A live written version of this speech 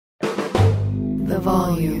the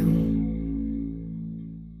volume.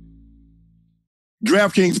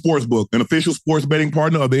 DraftKings Sportsbook, an official sports betting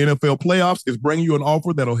partner of the NFL playoffs, is bringing you an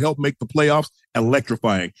offer that'll help make the playoffs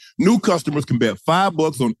electrifying. New customers can bet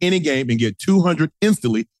 $5 on any game and get $200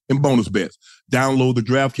 instantly in bonus bets. Download the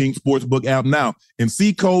DraftKings Sportsbook app now and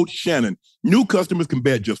see code Shannon. New customers can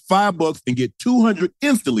bet just $5 and get $200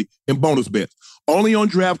 instantly in bonus bets. Only on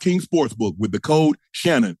DraftKings Sportsbook with the code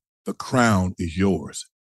Shannon. The crown is yours.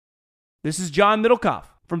 This is John Middlecoff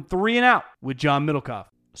from 3 and Out with John Middlecoff.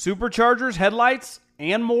 Superchargers, headlights,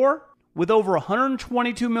 and more. With over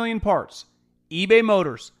 122 million parts, eBay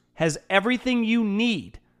Motors has everything you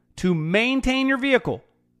need to maintain your vehicle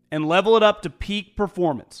and level it up to peak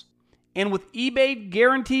performance. And with eBay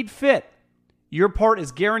Guaranteed Fit, your part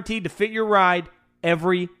is guaranteed to fit your ride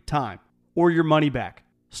every time or your money back.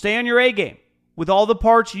 Stay on your A game with all the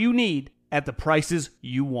parts you need at the prices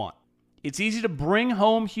you want. It's easy to bring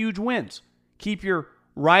home huge wins. Keep your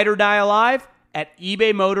ride or die alive at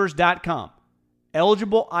ebaymotors.com.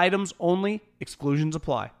 Eligible items only. Exclusions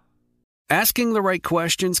apply. Asking the right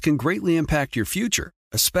questions can greatly impact your future,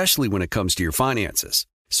 especially when it comes to your finances.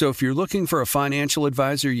 So if you're looking for a financial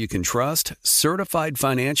advisor you can trust, certified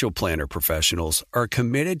financial planner professionals are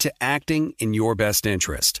committed to acting in your best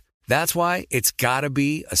interest. That's why it's got to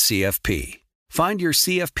be a CFP. Find your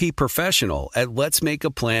CFP professional at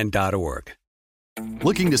letsmakeaplan.org.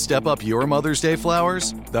 Looking to step up your Mother's Day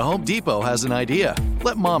flowers? The Home Depot has an idea.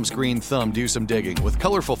 Let Mom's green thumb do some digging with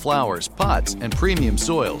colorful flowers, pots, and premium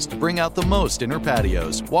soils to bring out the most in her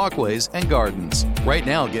patios, walkways, and gardens. Right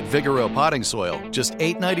now, get Vigoro potting soil, just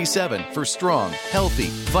 $8.97 for strong, healthy,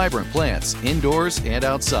 vibrant plants indoors and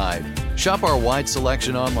outside. Shop our wide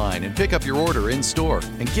selection online and pick up your order in-store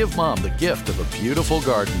and give Mom the gift of a beautiful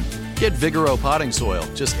garden. Get Vigoro potting soil,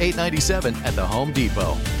 just $8.97 at the Home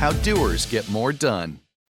Depot. How doers get more done.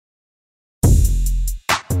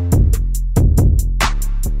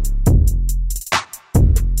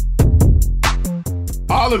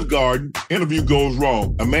 Olive Garden interview goes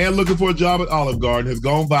wrong. A man looking for a job at Olive Garden has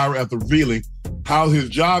gone viral after revealing how his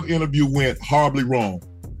job interview went horribly wrong.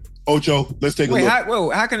 Ocho, let's take a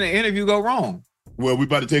look. How can an interview go wrong? Well, we're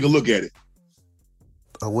about to take a look at it.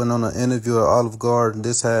 I went on an interview at Olive Garden.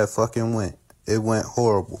 This how it fucking went. It went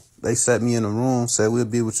horrible. They sat me in a room, said we'll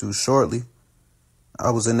be with you shortly.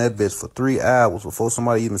 I was in that bitch for 3 hours before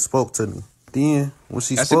somebody even spoke to me. Then, when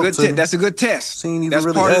she spoke to me... That's a good test. She didn't even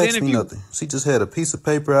really ask me nothing. She just had a piece of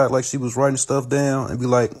paper out like she was writing stuff down and be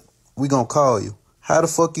like, we gonna call you. How the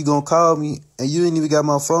fuck you gonna call me and you ain't even got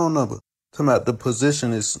my phone number? Talking about the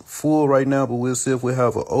position is full right now, but we'll see if we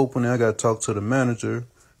have an opening. I gotta talk to the manager.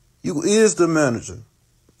 You is the manager.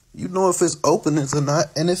 You know if it's openings or not,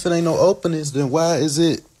 and if it ain't no openings, then why is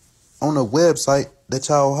it on a website that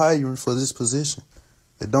y'all hiring for this position?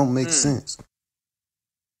 It don't make sense.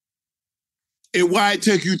 And why it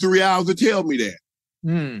take you 3 hours to tell me that?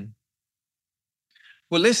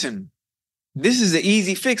 Well, listen, this is the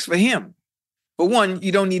easy fix for him. For one,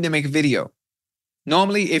 you don't need to make a video.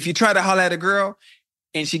 Normally, if you try to holler at a girl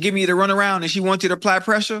and she give you the runaround and she wants you to apply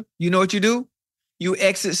pressure, you know what you do? You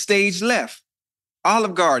exit stage left.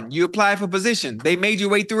 Olive Garden, you apply for position. They made you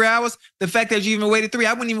wait 3 hours. The fact that you even waited 3,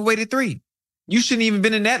 I wouldn't even waited 3. You shouldn't even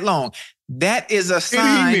been in that long. That is a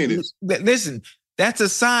sign. Listen, that's a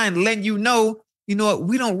sign letting you know what?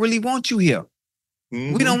 We don't really want you here.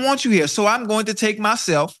 We don't want you here. So I'm going to take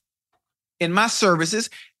myself and my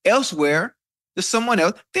services elsewhere to someone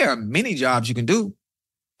else. There are many jobs you can do.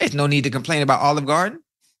 There's no need to complain about Olive Garden.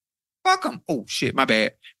 Fuck them. Oh, shit, my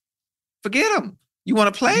bad. Forget them. You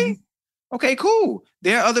want to play? Okay, cool.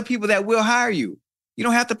 There are other people that will hire you. You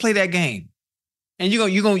don't have to play that game. And you're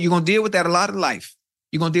gonna deal with that a lot in life.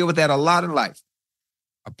 You're going to deal with that a lot in life.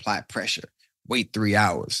 Apply pressure. Wait 3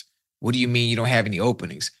 hours. What do you mean you don't have any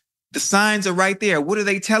openings? The signs are right there. What are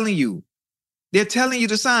they telling you? They're telling you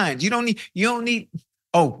the signs. You don't need.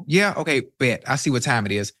 Oh, yeah. Okay, bet. I see what time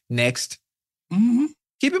it is. Next.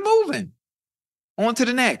 Keep it moving. On to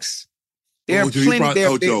the next. There are plenty there.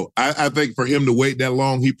 Ocho, I think for him to wait that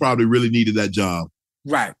long, he probably really needed that job.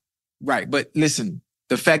 Right. But listen,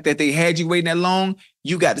 the fact that they had you waiting that long,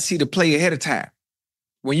 you got to see the play ahead of time.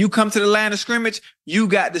 When you come to the line of scrimmage, you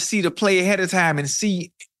got to see the play ahead of time and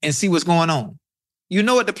see what's going on. You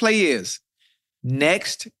know what the play is.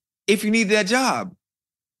 Next, if you need that job,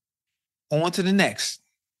 on to the next.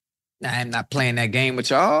 Now, I'm not playing that game with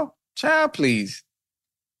y'all. Child, please.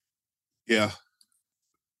 Yeah.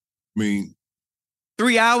 I mean,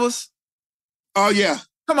 3 hours? Oh, yeah.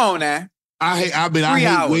 Come on now. I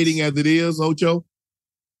hate waiting as it is, Ocho.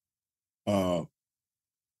 I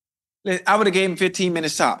would have gave him 15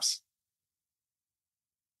 minutes tops.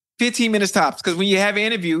 15 minutes tops. Because when you have an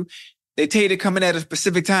interview, they tell you to come in at a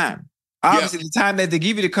specific time. Obviously, the time that they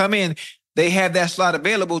give you to come in, they have that slot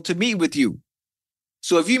available to meet with you.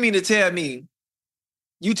 So if you mean to tell me,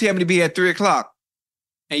 you tell me to be at 3 o'clock,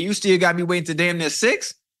 and you still got me waiting to damn near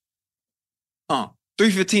 6,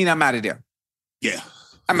 3:15, I'm out of there. Yeah.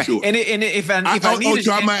 I mean, sure. and if I need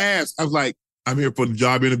I my ass. I was like, I'm here for the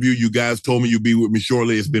job interview. You guys told me you'd be with me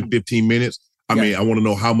shortly. It's been 15 minutes. I mean, I want to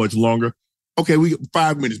know how much longer. Okay, we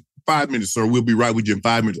 5 minutes. 5 minutes, sir. We'll be right with you in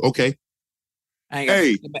 5 minutes. Okay.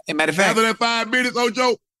 Hey, matter of fact, after that 5 minutes,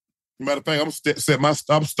 Ocho. Matter of fact, I'm gonna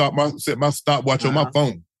set my stopwatch on my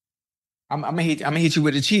phone. I'm gonna hit you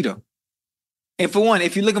with a cheetah. And for one,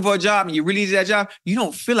 if you're looking for a job and you really need that job, you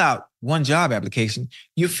don't fill out one job application.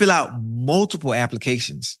 You fill out multiple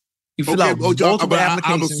applications. You fill out multiple applications.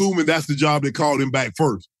 I'm assuming that's the job that called him back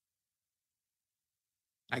first.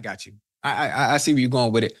 I got you. I see where you're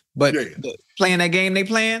going with it. But playing that game they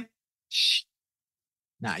playing,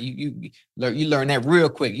 nah, you learn that real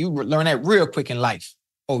quick. You learn that real quick in life.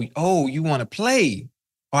 Oh, you want to play?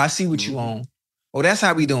 Oh, I see what you on. Oh, that's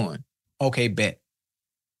how we doing. Okay, bet.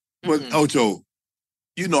 But Ocho,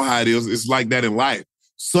 you know how it is. It's like that in life.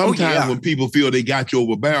 Sometimes when people feel they got you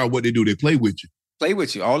over barrel, what they do, they play with you. Play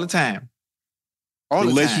with you all the time.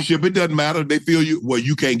 Relationship, it doesn't matter. They feel you, well,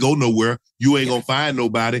 you can't go nowhere. You ain't gonna find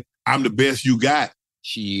nobody. I'm the best you got.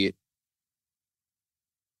 Shit.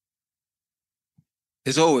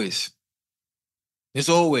 It's always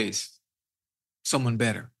someone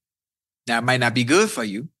better. Now, it might not be good for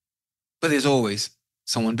you, but there's always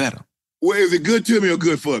someone better. Well, is it good to me or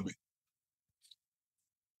good for me?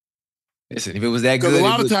 Listen, if it was that good. Because a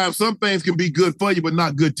lot of times, some things can be good for you, but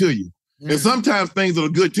not good to you. And sometimes things that are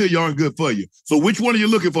good to you aren't good for you. So which one are you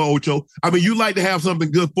looking for, Ocho? I mean, you like to have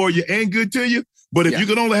something good for you and good to you, but if you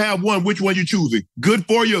could only have one, which one you choosing? Good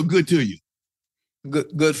for you or good to you?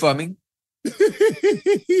 Good for me.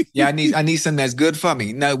 Yeah, I need something that's good for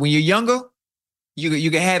me. Now, when you're younger,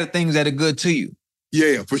 you can have the things that are good to you.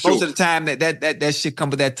 Yeah, for sure. Most of the time, that shit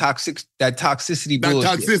come with that toxicity that bullshit.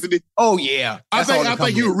 Toxicity. Oh yeah, I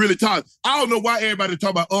think you were really toxic. I don't know why everybody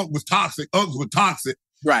talk about Unc was toxic. Unc was toxic.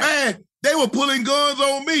 Right. Man, they were pulling guns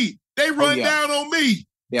on me. They run down on me.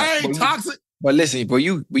 Yeah. I ain't toxic. But listen,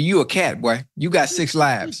 you a cat, boy. You got 6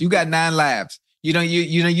 lives. You got 9 lives. You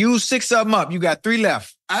use 6 of them up. You got 3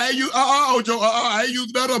 left. I ain't use Ocho. I ain't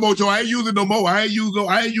using that up, Ocho. I ain't using no more. I ain't use no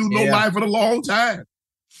life in a long time.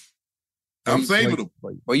 I'm saving them.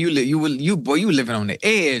 Boy, you living on the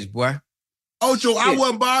edge, boy. Ocho, I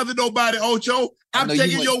wasn't bothering nobody, Ocho. I'm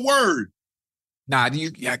taking your word. Nah,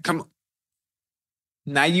 come on.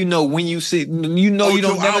 Now you know when you sit, you know Ocho, you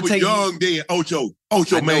don't never take. I was young then,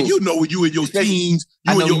 Ocho, man. You know when you in your teens,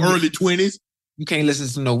 you in your early 20s. You can't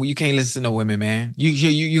listen to no women, man.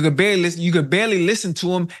 You can barely listen. You can barely listen to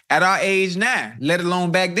them at our age now, let alone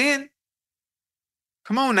back then.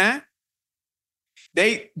 Come on now.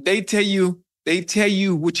 They tell you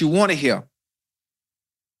what you want to hear.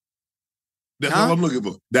 That's what I'm looking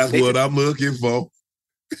for. That's what I'm looking for.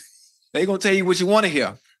 They gonna tell you what you want to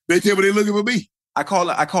hear. They tell me they're looking for me. I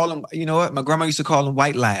call them, you know what? My grandma used to call them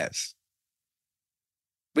white lies.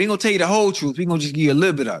 We ain't gonna tell you the whole truth. We gonna just give you a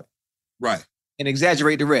little bit of it. Right. And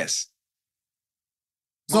exaggerate the rest.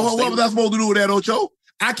 So what was I supposed to do with that, Ocho?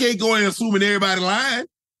 I can't go in assuming everybody lying.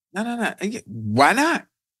 No. Why not?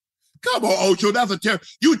 Come on, Ocho. That's a terrible.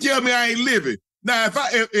 You tell me I ain't living. Now,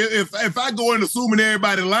 if I go in assuming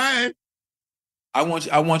everybody lying, I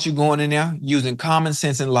want you going in there using common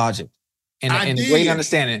sense and logic. And great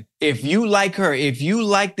understanding. If you like her, if you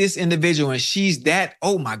like this individual and she's that,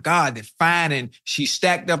 oh my God, they're fine and she's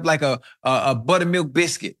stacked up like a buttermilk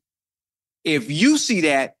biscuit. If you see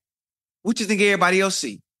that, what you think everybody else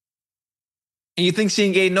see? And you think she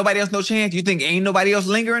ain't gave nobody else no chance? You think ain't nobody else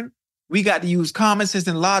lingering? We got to use common sense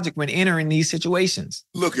and logic when entering these situations.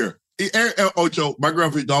 Look here. Ocho, my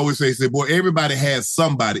girlfriend always says, boy, everybody has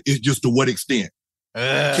somebody. It's just to what extent.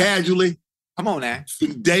 Casually. Come on now.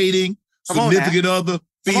 Dating. Significant other,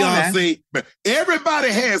 fiance. Everybody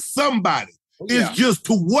has somebody. It's just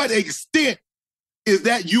to what extent is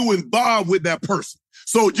that you involved with that person.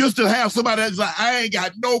 So just to have somebody that's like, I ain't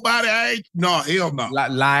got nobody, no, hell no.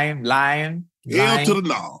 Lying. Hell to the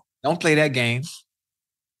no. Don't play that game.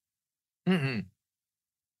 Mm-mm.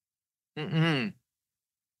 And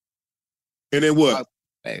then what?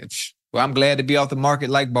 Well, I'm glad to be off the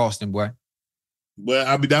market like Boston, boy. Well,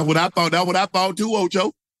 I mean, that's what I thought. That's what I thought too,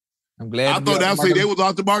 Ocho. I'm glad. I thought that say they was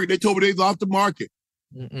off the market. They told me they was off the market.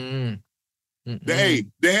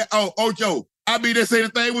 Ocho. I mean, they say the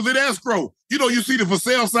thing was in escrow. You know, you see the for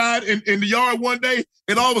sale sign in the yard one day,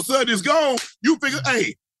 and all of a sudden it's gone. You figure,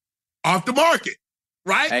 hey, off the market.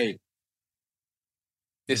 right? Hey.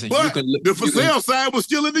 Listen, But you can look, the for sale sign was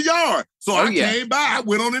still in the yard. So I came by, I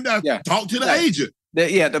went on in there, talked to the agent.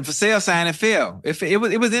 The for sale sign, it fell. It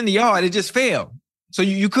was in the yard, it just fell. So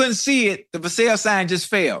you couldn't see it. The for sale sign just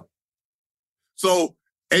fell. So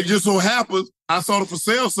it just so happens I saw the for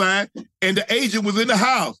sale sign and the agent was in the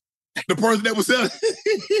house. The person that was selling.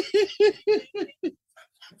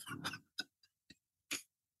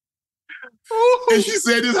 And she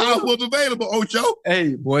said this house was available, Ocho.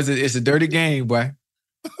 Hey, boys, it's a dirty game, boy.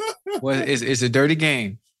 Boy, it's a dirty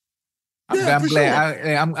game. I'm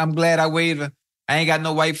glad I waved. I ain't got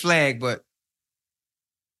no white flag, but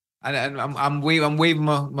I'm waving my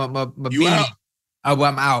you beanie. out? Oh,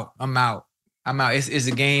 I'm out. It's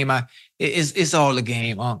a game. It's all a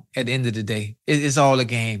game. At the end of the day, it's all a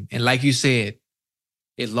game. And like you said,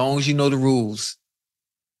 as long as you know the rules,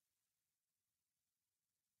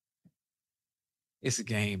 it's a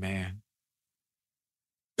game, man.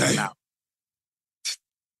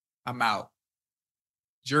 I'm out.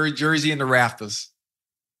 Jersey in the rafters.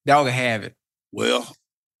 Y'all can have it. Well,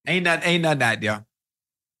 ain't nothing out there.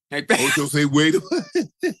 Ocho say wait.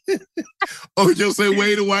 Ocho say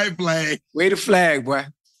wave the white flag. Wave the flag, boy.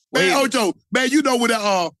 Man, Ocho, man, you know when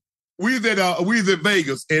we was in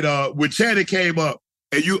Vegas and when Cenat came up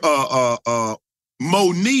and you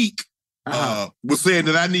Monique was saying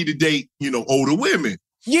that I need to date, older women.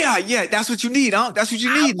 Yeah, that's what you need, huh? That's what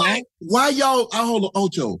you need, man. Why y'all? Hold on,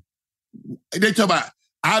 Ocho. They talk about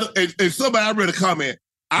and somebody I read a comment.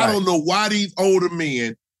 I don't know why these older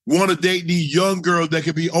men want to date these young girls that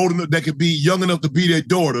could be old enough, that could be young enough to be their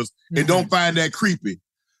daughters, and don't find that creepy.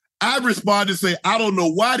 I responded to say, I don't know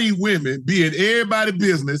why these women be in everybody's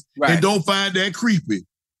business and don't find that creepy.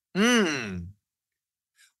 But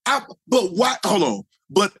why? Hold on.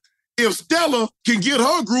 But if Stella can get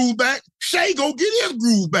her groove back, Shay gonna get his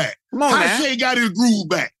groove back. Come on, man. Shay got his groove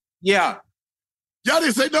back? Yeah. Y'all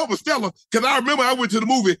didn't say no for Stella, because I remember I went to the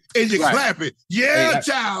movie and you clap it. Yeah,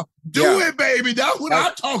 child. Do it, baby. That's what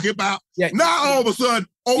I'm talking about. Yeah. Now all of a sudden,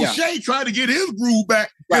 O'Shea trying to get his groove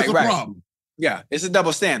back is a problem. Yeah, it's a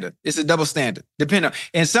double standard.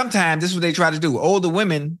 And sometimes this is what they try to do.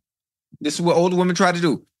 This is what older women try to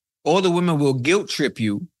do. Older women will guilt trip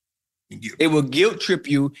you. It will guilt trip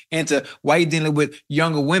you into why you dealing with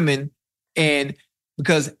younger women, and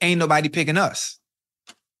because ain't nobody picking us.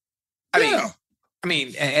 I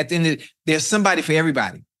mean, at the end of there's somebody for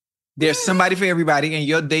everybody. There's somebody for everybody, and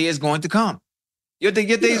your day is going to come. Your day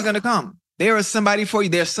is going to come. There is somebody for you.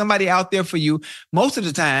 There's somebody out there for you. Most of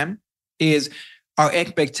the time is our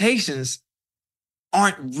expectations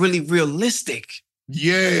aren't really realistic.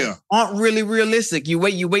 Yeah. Aren't really realistic. You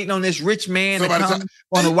waiting on this rich man to come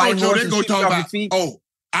on a white horse and shoot you off your feet. Oh,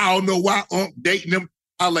 I don't know why I'm dating them.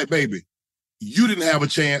 I'm like, baby, you didn't have a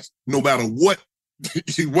chance no matter what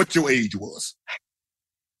your age was.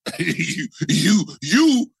 you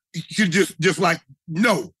could just like,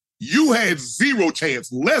 no, you had zero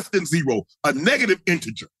chance, less than zero, a negative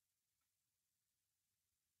integer.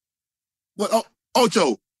 But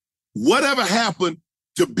Ocho, whatever happened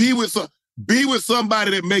to be with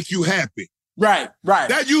somebody that makes you happy? Right.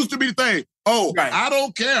 That used to be the thing. I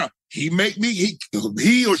don't care. He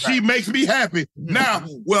or she makes me happy. Now,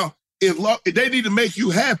 well, if they need to make you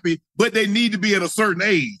happy, but they need to be at a certain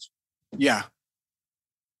age. Yeah.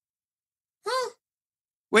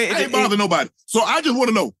 Wait, I ain't bother nobody. So I just want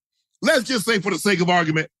to know. Let's just say, for the sake of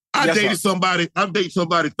argument, I'm dating somebody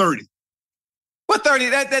 30. What 30?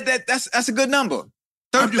 That's a good number.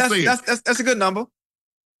 30, I'm just saying. That's a good number.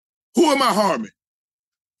 Who am I harming?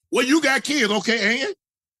 Well, you got kids, okay, Ann?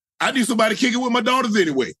 I need somebody kicking with my daughters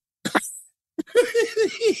anyway.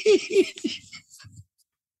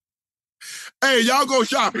 Hey, y'all go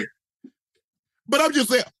shopping. But I'm just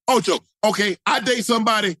saying, Ocho, okay, I date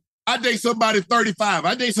somebody 35.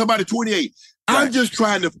 I date somebody 28. I'm just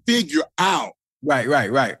trying to figure out.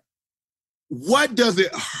 Right. What does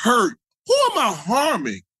it hurt? Who am I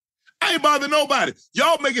harming? I ain't bothering nobody.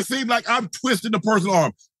 Y'all make it seem like I'm twisting the person's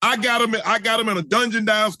arm. I got them in a dungeon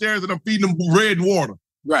downstairs and I'm feeding them bread and water.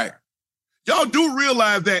 Right. Y'all do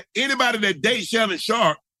realize that anybody that dates Shannon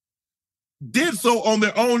Sharp did so on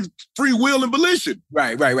their own free will and volition.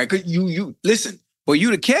 Right. Cause you listen, well, you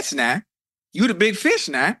the catch now. You the big fish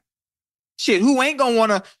now. Shit, who ain't gonna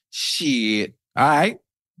wanna shit? All right.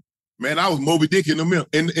 Man, I was Moby Dick in the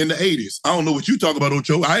 80s. I don't know what you talk about,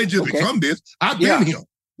 Ocho. I ain't just become this. I've been here.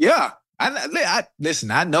 Yeah. I listen,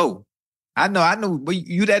 I know. But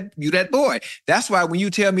you that boy. That's why when you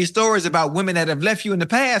tell me stories about women that have left you in the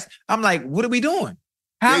past, I'm like, what are we doing?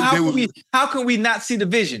 How can we not see the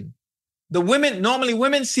vision?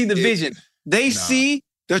 Women see the vision. They see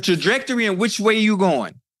the trajectory and which way you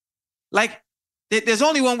going. Like, there's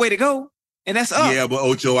only one way to go, and that's up. Yeah, but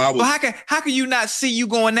Ocho, how can you not see you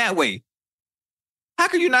going that way? How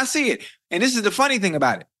can you not see it? And this is the funny thing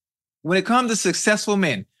about it. When it comes to successful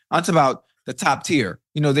men, I'm talking about the top tier.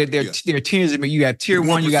 You know, there are tiers. You got tier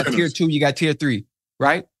 1, you got tier 2, you got tier 3,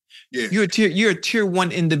 right? Yeah. You're a tier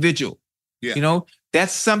 1 individual. Yeah. You know,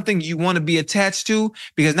 that's something you want to be attached to,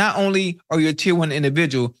 because not only are you a tier 1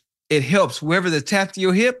 individual, it helps whoever's attached to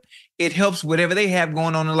your hip, it helps whatever they have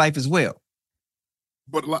going on in life as well.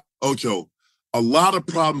 But Ocho, a lot of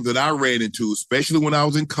problems that I ran into, especially when I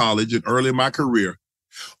was in college and early in my career.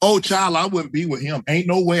 Oh, child, I wouldn't be with him. Ain't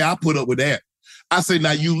no way I put up with that. I say,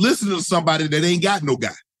 now you listen to somebody that ain't got no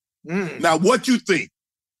guy. Now, what you think?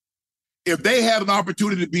 If they had an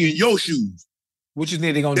opportunity to be in your shoes, what you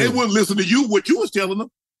think they're going to do? They wouldn't listen to you, what you was telling them.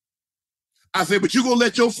 I said, but you're going to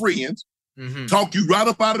let your friends talk you right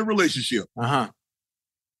up out of the relationship.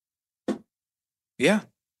 Yeah.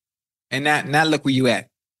 And now look where you at.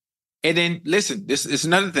 And then, listen, this is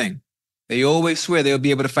another thing. They always swear they'll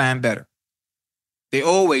be able to find better. They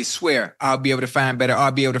always swear, I'll be able to find better.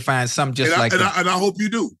 I'll be able to find something just like that. And I hope you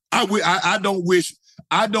do. I don't wish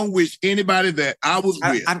anybody that I was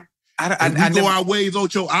with. I go our ways,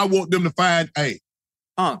 Ocho. I want them to find,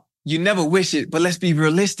 you never wish it, but let's be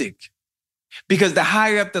realistic. Because the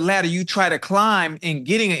higher up the ladder you try to climb in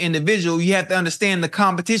getting an individual, you have to understand the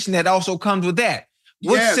competition that also comes with that.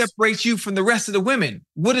 What separates you from the rest of the women?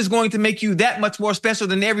 What is going to make you that much more special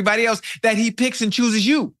than everybody else that he picks and chooses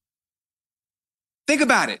you? Think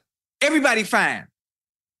about it. Everybody fine.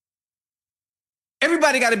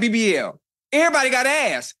 Everybody got a BBL. Everybody got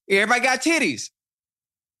ass. Everybody got titties.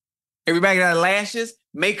 Everybody got lashes,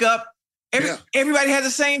 makeup. Everybody has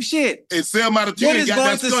the same shit. And Selma the titties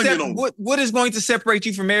got that scunion on. What is going to separate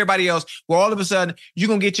you from everybody else where all of a sudden you're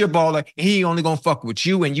going to get your baller and he only going to fuck with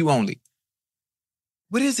you and you only?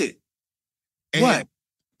 What is it? And what?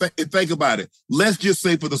 Think about it. Let's just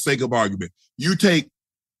say, for the sake of argument,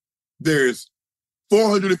 there's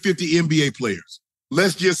 450 NBA players.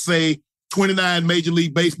 Let's just say 29 Major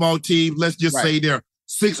League Baseball teams. Let's just say there are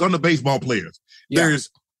 600 baseball players. Yeah. There's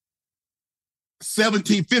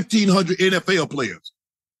 1,500 NFL players.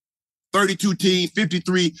 32 teams,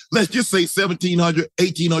 53. Let's just say 1,700,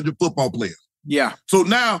 1,800 football players. Yeah. So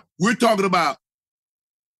now we're talking about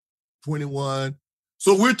 21.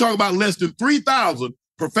 So we're talking about less than 3,000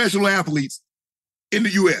 professional athletes in the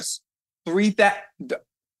U.S. 3,000.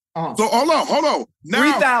 So hold on.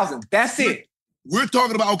 Now 3,000. That's it. We're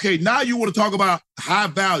talking about, okay, now you want to talk about high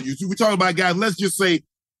values. We're talking about guys, let's just say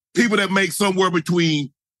people that make somewhere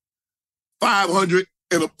between 500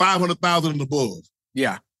 and 500,000 and above.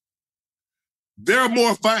 Yeah. There are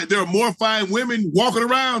more fine women walking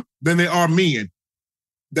around than there are men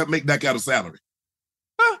that make that kind of salary.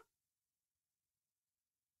 Huh.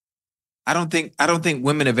 I don't think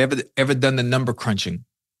women have ever done the number crunching.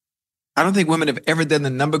 I don't think women have ever done the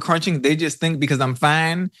number crunching. They just think because I'm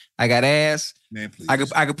fine, I got ass. Man, please.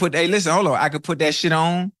 I could put, hey, listen, hold on. I could put that shit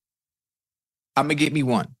on. I'm going to get me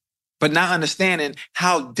one. But not understanding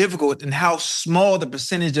how difficult and how small the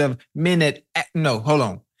percentage of men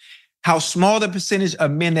how small the percentage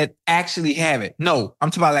of men that actually have it. No, I'm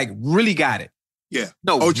talking about like really got it. Yeah.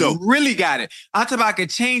 No, Ocho. Really got it. I'm talking about I could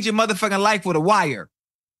change your motherfucking life with a wire.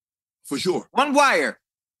 For sure. One wire.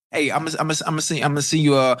 Hey, I'm gonna see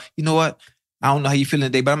you. You know what? I don't know how you feeling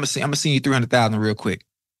today, but I'm gonna see you 300,000 real quick.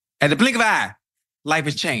 At the blink of an eye, life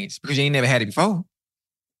has changed because you ain't never had it before.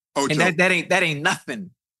 Ocho. And that ain't nothing.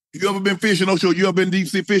 You ever been fishing, Ocho? You ever been deep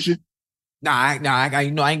sea fishing? I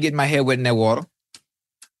ain't getting my head wet in that water.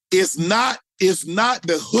 It's not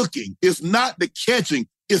the hooking. It's not the catching.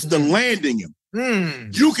 It's the landing him.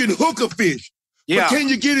 You can hook a fish, but can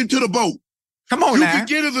you get into the boat? Come on, you now. can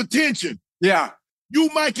get his attention. Yeah. You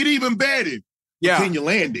might get even bat him. Yeah. Can you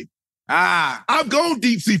land him? I've gone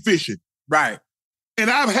deep sea fishing. Right. And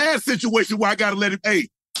I've had situations where I got to let him,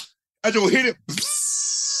 I just hit it.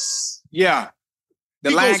 Yeah.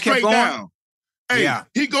 The line kept going down.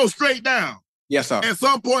 He goes straight down. Yes, sir. At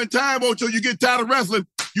some point in time, Ocho, you get tired of wrestling,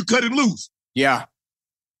 you cut him loose. Yeah.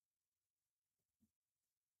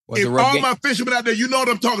 If all my fishermen out there, you know what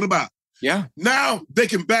I'm talking about. Yeah. Now they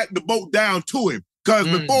can back the boat down to him. Because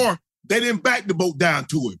before, they didn't back the boat down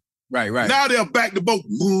to him. Right. Now they'll back the boat.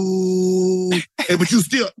 But you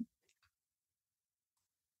still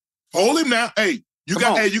hold him now. You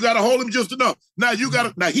got to hold him just enough. Now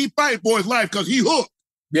he fight for his life because he hooked.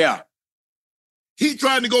 Yeah. He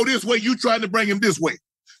trying to go this way, you trying to bring him this way.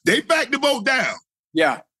 They back the boat down.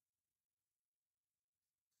 Yeah.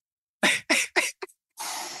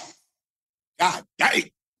 God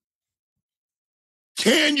dang.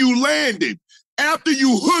 Can you land it? After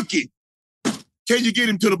you hook it, can you get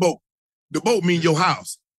him to the boat? The boat means your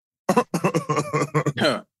house.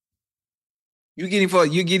 You get him for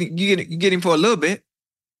a little bit.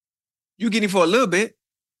 You get him for a little bit.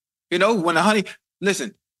 You know, when the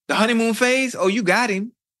honeymoon phase, oh, you got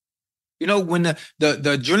him. You know, when the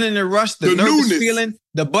adrenaline rush, the nervous newness. Feeling,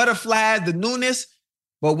 the butterflies, the newness.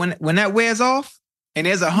 But when that wears off and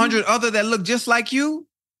there's 100 other that look just like you,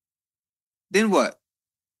 then what?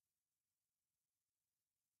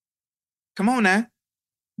 Come on now.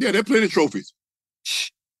 Yeah, there are plenty of trophies.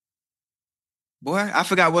 Boy, I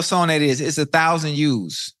forgot what song that is. It's 1,000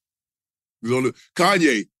 U's.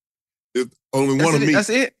 Kanye is only one of me. That's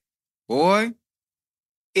it. Boy,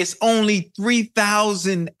 it's only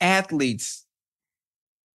 3,000 athletes.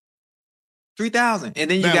 3,000, and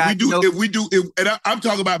then you got. I'm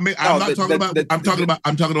talking about. I'm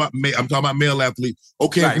talking about male athletes.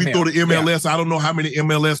 Okay, right, if we throw the MLS, I don't know how many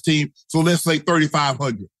MLS teams. So let's say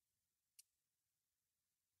 3,500.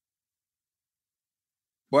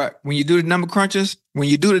 What? When you do the number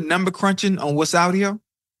crunching on what's out here,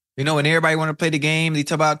 you know, and everybody want to play the game, they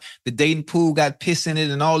talk about the dating pool got piss in it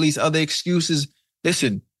and all these other excuses.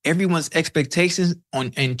 Listen, everyone's expectations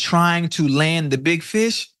and trying to land the big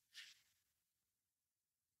fish.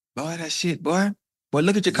 Boy, that shit, boy. Boy,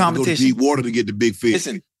 look at your competition. Go deep water to get the big fish.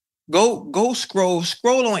 Listen, go scroll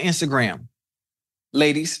on Instagram.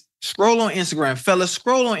 Ladies, scroll on Instagram. Fellas,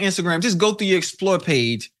 scroll on Instagram. Just go through your explore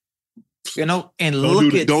page. You know, and don't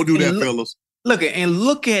do that, fellas. Look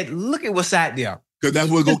at what's out there. Because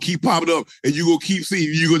that's what's gonna keep popping up, and you gonna keep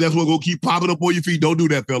seeing. That's what's gonna keep popping up on your feet. Don't do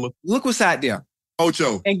that, fella. Look what's out there.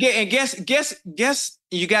 Ocho. And guess.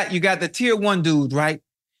 You got the tier 1 dude, right?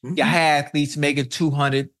 Mm-hmm. Your high athletes making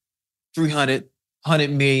 200, 300,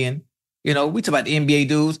 100 million. You know, we talk about the NBA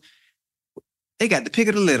dudes. They got the pick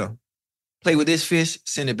of the litter. Play with this fish,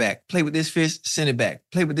 send it back. Play with this fish, send it back.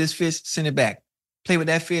 Play with this fish, send it back. Play with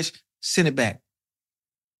that fish. Send it back.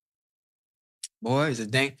 Boy, is it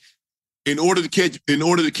dang. In order to catch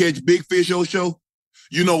big fish, Ocho,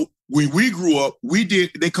 you know, when we grew up,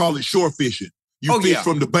 they call it shore fishing. You fish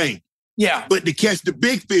from the bank. Yeah. But to catch the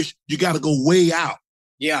big fish, you got to go way out.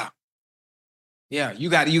 Yeah. Yeah, you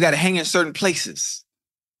got to hang in certain places.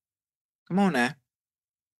 Come on now.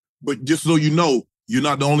 But just so you know, you're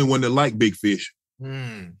not the only one that like big fish.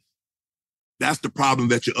 Mm. That's the problem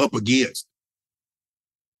that you're up against.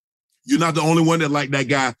 You're not the only one that like that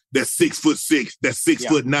guy that's 6'6", that's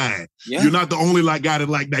 6'9". Yeah. You're not the only guy that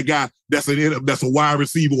like that guy that's a wide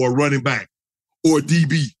receiver or a running back or a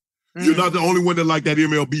DB. Mm. You're not the only one that like that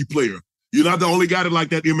MLB player. You're not the only guy that like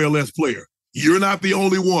that MLS player. You're not the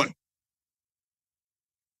only one.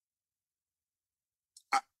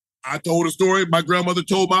 I told a story my grandmother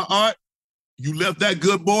told my aunt. You left that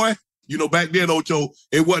good boy. You know, back then, Ocho,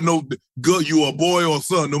 it wasn't no good, you were a boy or a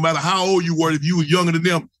son. No matter how old you were, if you were younger than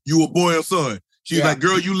them, you were a boy or son. She's like,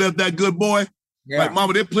 girl, you left that good boy? Yeah. Like,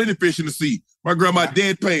 mama, there's plenty of fish in the sea. My grandma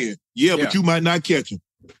deadpan. Yeah, but you might not catch them.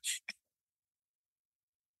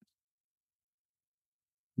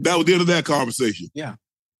 That was the end of that conversation. Yeah.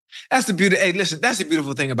 That's the beauty. Hey, listen, that's the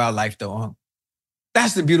beautiful thing about life, though, huh?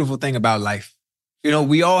 That's the beautiful thing about life. You know,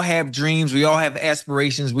 we all have dreams. We all have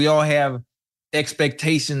aspirations. We all have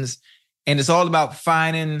expectations. And it's all about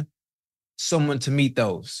finding someone to meet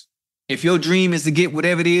those. If your dream is to get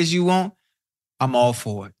whatever it is you want, I'm all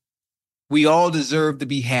for it. We all deserve to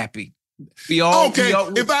be happy.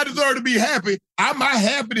 If I deserve to be happy, my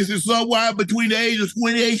happiness is somewhere between the ages of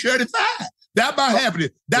 28 and 35. That's my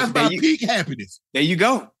happiness. That's my peak happiness. There you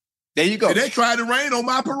go. And they tried to rain on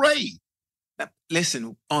my parade.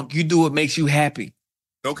 Listen, you do what makes you happy.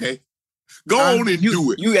 Okay. Go on and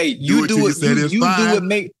do it.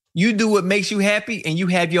 You do what makes you happy, and you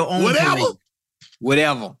have your own parade.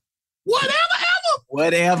 Whatever.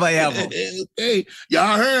 Hey,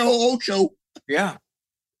 y'all heard Ocho. Yeah.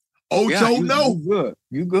 Ocho, no.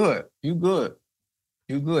 You good.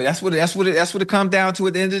 That's what it comes down to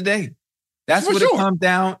at the end of the day. That's what it comes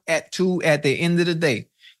down at the end of the day.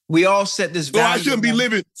 We all set this value.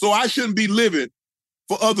 So I shouldn't be living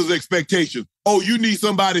for others' expectations. Oh, you need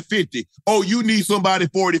somebody 50. Oh, you need somebody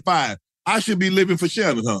 45. I should be living for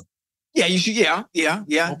Shannon, huh? Yeah, you should. Yeah.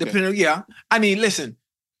 Okay. Depending. Yeah. I mean, listen,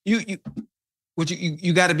 you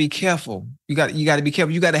got to be careful. You got to be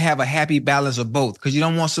careful. You got to have a happy balance of both, because you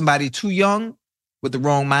don't want somebody too young with the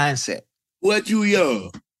wrong mindset. What too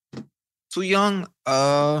young? Too young?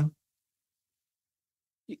 30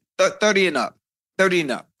 and up. 30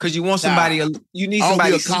 and up. Because you want somebody. You need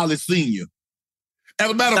somebody. I'll be a college senior.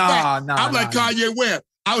 As a matter of fact, I'm like Kanye West.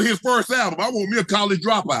 out his first album. I want me a college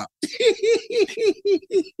dropout.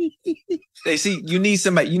 They see you need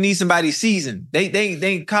somebody seasoned.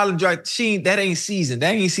 They college drop. That ain't seasoned.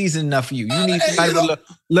 That ain't seasoned enough for you. You need somebody with a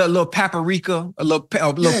little paprika, a little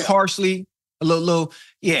parsley, a little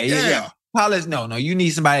yeah. College, no. You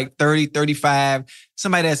need somebody 30, 35,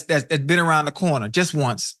 somebody that's been around the corner just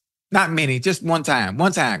once, not many, just one time,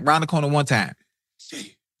 around the corner one time.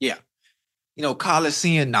 Yeah. College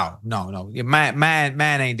seeing, no.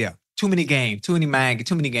 Mine ain't there. Too many games.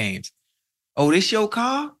 Oh, this your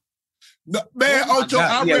car? No, man, Ocho,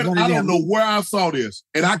 I don't know where I saw this,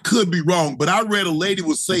 and I could be wrong, but I read a lady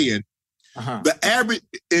was saying the average,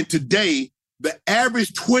 and today, the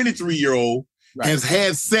average 23-year-old has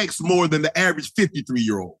had sex more than the average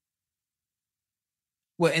 53-year-old.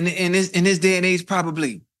 Well, in this day and age,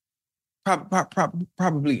 probably. I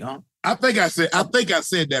think I said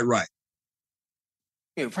that right.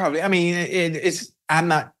 Yeah, probably. I mean, it's. I'm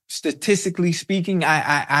not statistically speaking.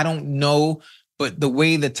 I don't know, but the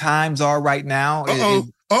way the times are right now.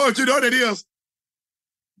 Oh, you know what it is?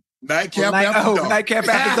 Nightcap after dark. Nightcap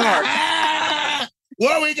after dark.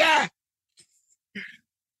 What we got?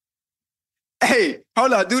 Hey,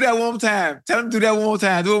 hold on. Do that one more time. Tell them to do that one more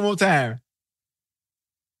time. Do it one more time.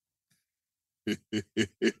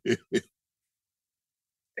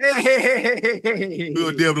 Hey.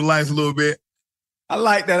 We'll dim the lights a little bit. I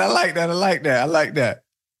like that.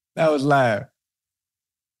 That was live.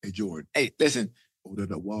 Hey, Jordan. Hey, listen. Over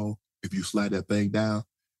that wall, if you slide that thing down,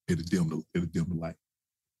 it'll dim the light.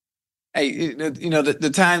 Hey,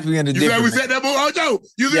 the times we're in the different. You said we said that more, Ojo.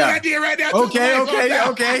 You said that idea right now.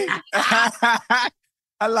 Okay.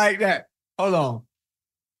 I like that. Hold on.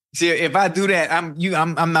 See, if I do that, I'm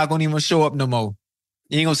not gonna even show up no more.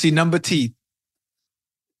 You ain't gonna see number teeth.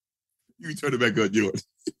 You turn it back up, Jordan.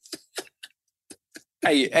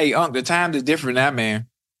 Hey, Unc, the times is different now, man.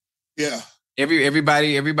 Yeah.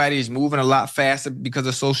 Everybody is moving a lot faster because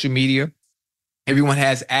of social media. Everyone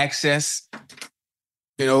has access,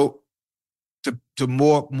 to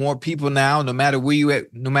more people now, no matter where you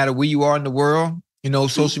are in the world.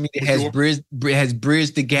 Social media has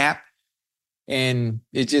bridged the gap, and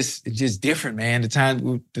it's just different, man. The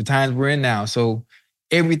times we're in now, so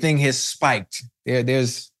everything has spiked.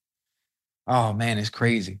 There's, oh man, it's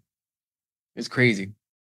crazy. It's crazy.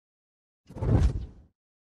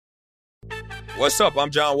 What's up?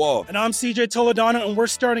 I'm John Wall. And I'm CJ Toledano, and we're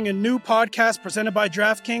starting a new podcast presented by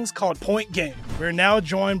DraftKings called Point Game. We're now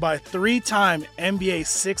joined by 3-time NBA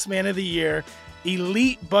Sixth Man of the Year,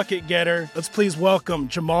 elite bucket getter. Let's please welcome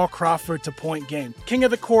Jamal Crawford to Point Game. King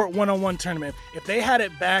of the Court one-on-one tournament. If they had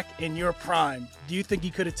it back in your prime, do you think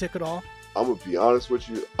you could have took it all? I'm going to be honest with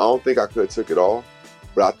you. I don't think I could have took it all,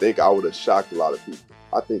 but I think I would have shocked a lot of people.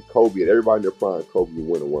 I think Kobe and everybody in their prime, Kobe would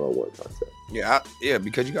win a one-on-one contest. Yeah,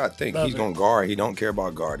 because you got to think, he's going to guard. He don't care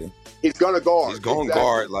about guarding. He's going to guard. He's going to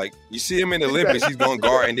guard. Like, you see him in the Olympics, he's going to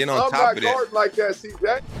guard. And then on top of that. I'm not guarding like that,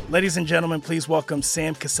 CJ. Ladies and gentlemen, please welcome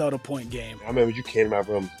Sam Cassell to Point Game. I remember you came out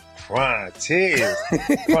from prime 10.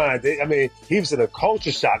 I mean, he was in a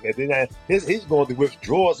culture shock. And then he's going through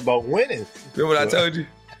withdrawals about winning. Remember what I told you?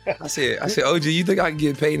 I said, OG, you think I can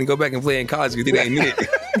get paid and go back and play in college because it ain't it?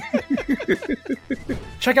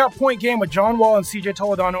 Check out Point Game with John Wall and CJ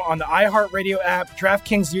Toledano on the iHeartRadio app,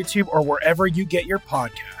 DraftKings YouTube, or wherever you get your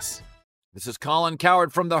podcasts. This is Colin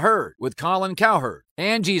Cowherd from The Herd with Colin Cowherd.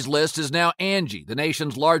 Angie's List is now Angie, the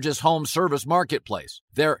nation's largest home service marketplace.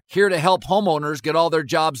 They're here to help homeowners get all their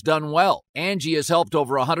jobs done well. Angie has helped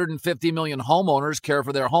over 150 million homeowners care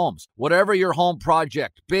for their homes. Whatever your home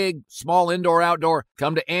project, big, small, indoor, outdoor,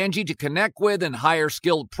 come to Angie to connect with and hire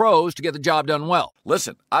skilled pros to get the job done well.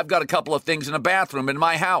 Listen, I've got a couple of things in a bathroom in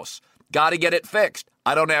my house. Got to get it fixed.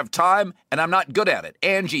 I don't have time, and I'm not good at it.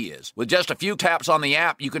 Angie is. With just a few taps on the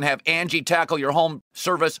app, you can have Angie tackle your home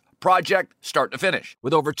service project start to finish.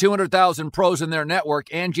 With over 200,000 pros in their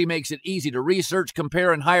network, Angie makes it easy to research,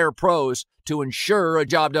 compare, and hire pros to ensure a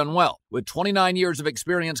job done well. With 29 years of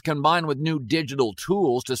experience combined with new digital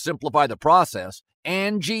tools to simplify the process,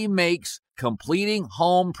 Angie makes completing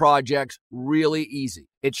home projects really easy.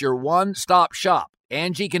 It's your one-stop shop.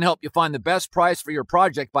 Angie can help you find the best price for your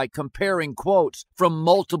project by comparing quotes from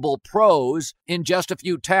multiple pros in just a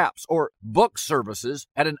few taps, or book services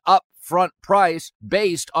at an upfront price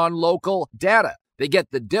based on local data. They get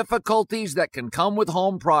the difficulties that can come with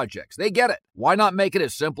home projects. They get it. Why not make it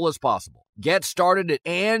as simple as possible? Get started at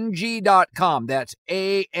Angie.com. That's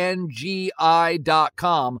ANGI.com,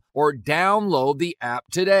 or download the app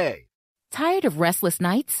today. Tired of restless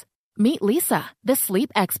nights? Meet Lisa, the sleep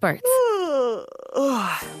experts.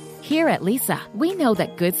 Here at Lisa, we know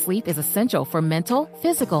that good sleep is essential for mental,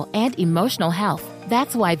 physical, and emotional health.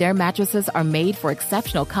 That's why their mattresses are made for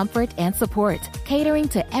exceptional comfort and support, catering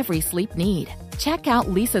to every sleep need. Check out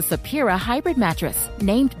Lisa's Sapira Hybrid Mattress,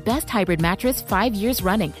 named Best Hybrid Mattress 5 years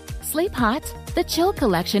running. Sleep hot? The Chill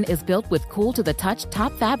Collection is built with cool-to-the-touch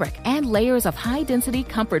top fabric and layers of high-density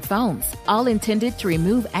comfort foams, all intended to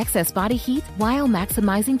remove excess body heat while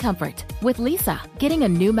maximizing comfort. With Lisa, getting a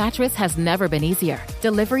new mattress has never been easier.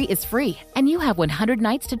 Delivery is free, and you have 100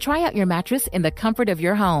 nights to try out your mattress in the comfort of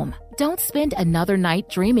your home. Don't spend another night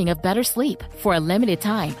dreaming of better sleep. For a limited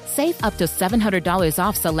time, save up to $700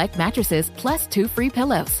 off select mattresses plus 2 free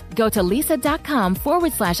pillows. Go to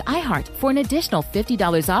lisa.com/iHeart for an additional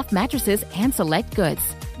 $50 off mattresses and select goods.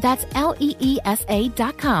 That's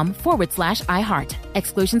LEESA.com/iHeart.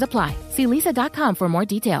 Exclusions apply. See lisa.com for more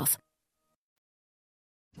details.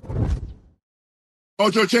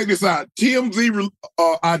 Ocho, check this out. TMZ,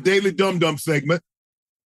 our daily Dum Dum segment.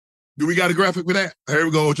 Do we got a graphic for that? Here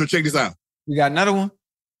we go, Ocho. Check this out. We got another one?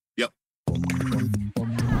 Yep.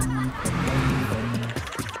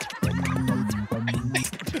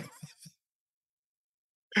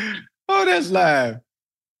 Oh, that's live.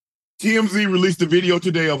 TMZ released a video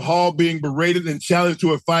today of Hall being berated and challenged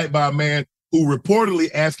to a fight by a man who reportedly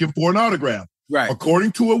asked him for an autograph. Right.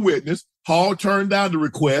 According to a witness, Hall turned down the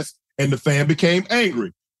request and the fan became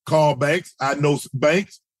angry. Carl Banks, I know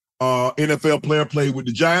Banks, NFL player, played with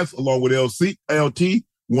the Giants along with LT,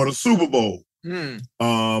 won a Super Bowl. Might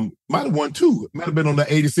have won 2. Might have been on the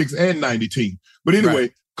 86 and 90 team. But anyway,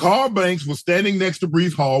 right. Carl Banks was standing next to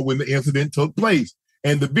Breece Hall when the incident took place.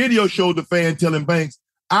 And the video showed the fan telling Banks,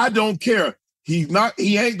 I don't care. He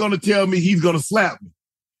ain't going to tell me he's going to slap me.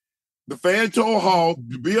 The fan told Hall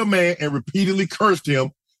to be a man and repeatedly cursed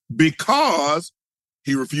him because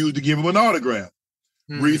he refused to give him an autograph.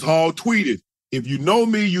 Breece Hall tweeted, if you know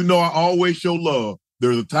me, you know I always show love.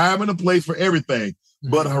 There's a time and a place for everything.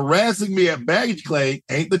 But harassing me at baggage claim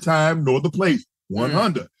ain't the time nor the place.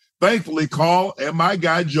 100. Thankfully, Carl and my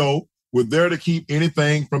guy Joe were there to keep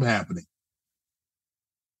anything from happening.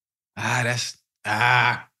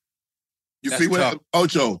 You see what,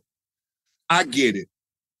 Ocho? I get it.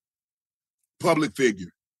 Public figure.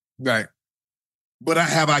 Right. But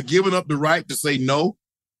have I given up the right to say no?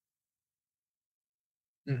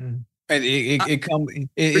 And it comes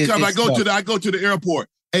because I go to the airport.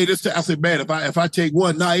 Hey, I said, man, if I take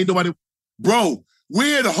one, ain't nobody. Bro,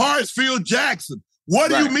 we're in Hartsfield, Jackson. What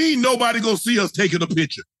do you mean nobody gonna see us taking a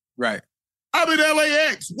picture? Right. I'm in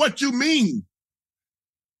LAX. What you mean?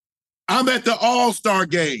 I'm at the All-Star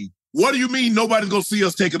game. What do you mean nobody's gonna see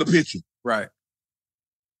us taking a picture? Right.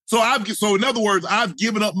 So in other words, I've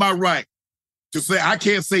given up my right to say I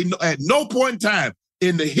can't say no at no point in time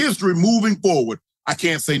in the history moving forward. I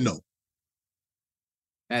can't say no.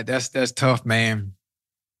 That's tough, man.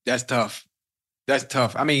 That's tough. That's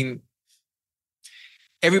tough. I mean,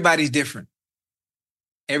 everybody's different.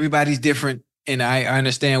 Everybody's different, and I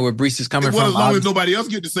understand where Breece is coming from. As long as nobody else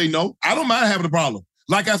get to say no, I don't mind having a problem.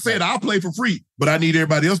 Like I said, I'll play for free, but I need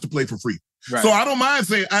everybody else to play for free. Right. So I don't mind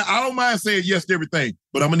saying yes to everything,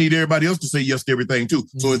 but I'm gonna need everybody else to say yes to everything too.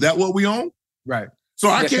 So is that what we own? Right. So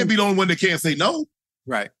I can't be the only one that can't say no.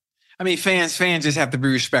 Right. I mean, fans just have to be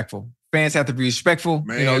respectful. Fans have to be respectful.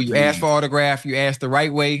 Man, you ask for autograph, you ask the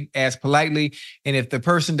right way, ask politely. And if the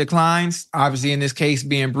person declines, obviously in this case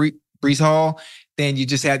being Breece Hall, then you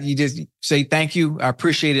just say thank you. I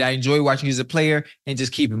appreciate it. I enjoy watching you as a player, and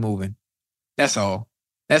just keep it moving. That's all.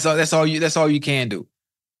 That's all you can do.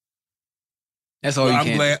 That's all you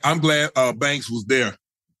can. I'm glad Banks was there.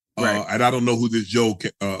 Right. And I don't know who this Joe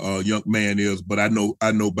young man is, but I know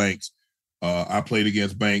Banks. I played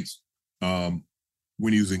against Banks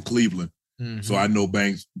when he was in Cleveland. So I know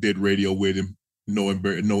Banks, did radio with him, know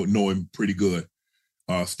him pretty good.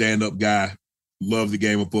 Stand-up guy, loves the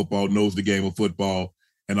game of football, knows the game of football,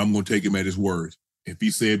 and I'm going to take him at his word. If he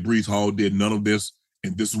said Breece Hall did none of this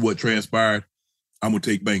and this is what transpired, I'm going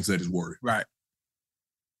to take Banks at his word. Right.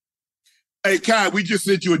 Hey, Kai, we just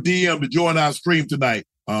sent you a DM to join our stream tonight.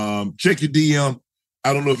 Check your DM.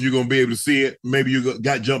 I don't know if you're going to be able to see it. Maybe you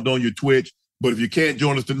got jumped on your Twitch. But if you can't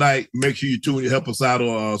join us tonight, make sure you tune in, help us out,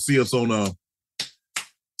 or see us on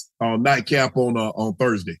Nightcap on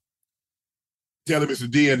Thursday. Tell him it's a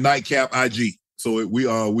D and Nightcap IG. So we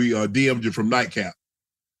DM'd you from Nightcap.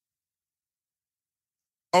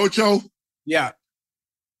 Ocho? Yeah.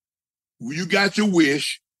 You got your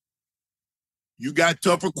wish. You got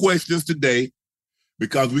tougher questions today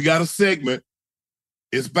because we got a segment.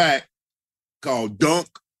 It's back called Dunk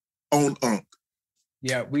on Unk.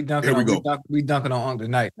 Yeah, we dunking on Unk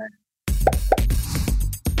tonight, man.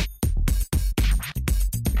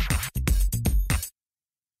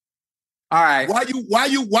 All right. Why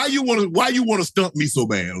you want to stump me so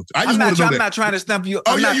bad? I'm not trying to stump you.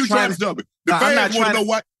 Oh, yeah, you trying to stump me. The fans want to know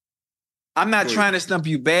why. I'm not trying to stump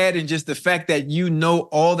you bad, and just the fact that you know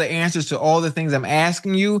all the answers to all the things I'm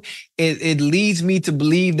asking you, it leads me to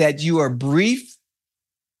believe that you are brief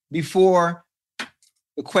before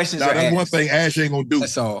the questions are asked. That's one thing Ash ain't gonna do.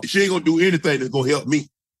 That's all. She ain't gonna do anything that's gonna help me.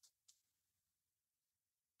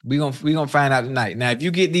 We gonna find out tonight. Now, if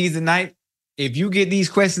you get these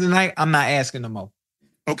questions tonight, I'm not asking no more.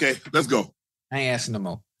 Okay, let's go. I ain't asking no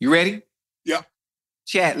more. You ready? Yep.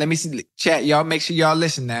 Chat, let me see. Chat, y'all make sure y'all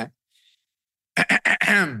listen now.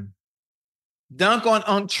 Dunk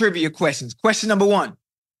on trivia questions. Question number 1.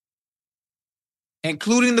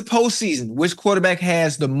 Including the postseason, which quarterback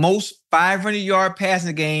has the most 500-yard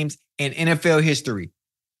passing games in NFL history?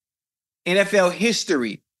 NFL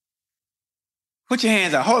history. Put your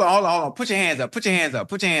hands up. Hold on. Put your hands up.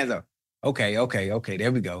 Okay.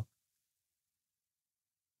 There we go.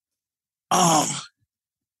 Oh,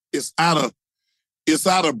 it's out of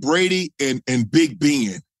Brady and Big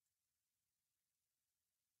Ben.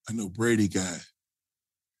 I know Brady guy.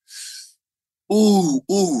 Ooh.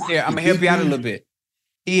 Yeah, I'm gonna help you out a little bit.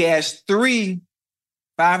 He has 3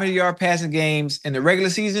 500-yard passing games in the regular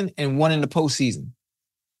season and 1 in the postseason.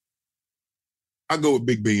 I go with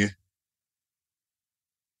Big Ben.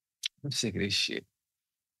 I'm sick of this shit.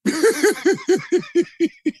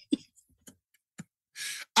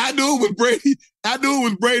 I knew it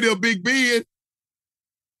was Brady or Big Ben.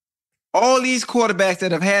 All these quarterbacks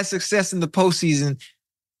that have had success in the postseason,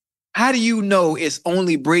 how do you know it's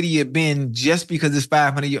only Brady or Ben just because it's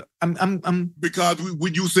 500 yards? Because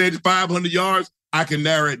when you said 500 yards, I can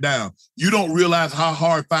narrow it down. You don't realize how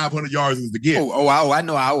hard 500 yards is to get. I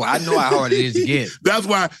know how hard it is to get. That's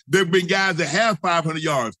why there have been guys that have 500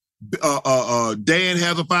 yards. Dan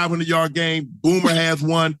has a 500-yard game. Boomer has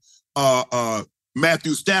one.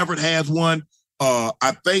 Matthew Stafford has one.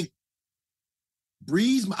 I think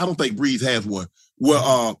Breeze. I don't think Breeze has one.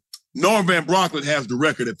 Well, Norm Van Brocklin has the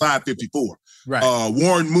record at 554. Right.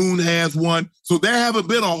 Warren Moon has one. So there haven't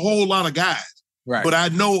been a whole lot of guys. Right. But I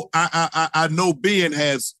know I know Ben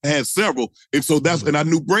has several. And so and I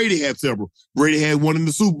knew Brady had several. Brady had one in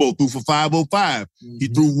the Super Bowl, threw for 505. Mm-hmm. He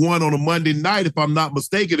threw one on a Monday night, if I'm not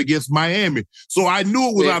mistaken, against Miami. So I knew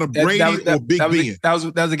it was out of Brady or Big Ben. That was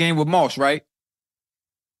the game with Moss, right?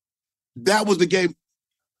 That was the game.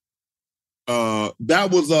 That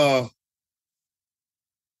was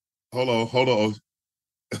hold on.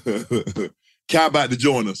 Kai about to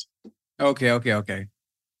join us. Okay.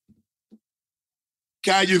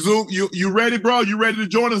 Kai, your Zoom, you ready, bro? You ready to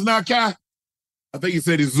join us now, Kai? I think he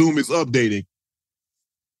said his Zoom is updating.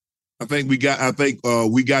 I think we got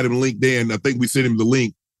him linked in. I think we sent him the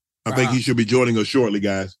link. I think he should be joining us shortly,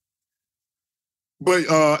 guys. But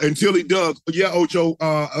until he does, yeah, Ocho,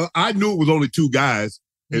 I knew it was only 2 guys.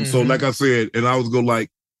 And so, like I said, and I was going like,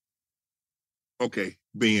 okay,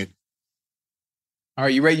 Ben. All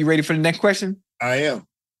right, you ready? You ready for the next question? I am.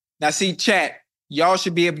 Now, see, chat, y'all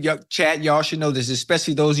should be able to chat. Y'all should know this,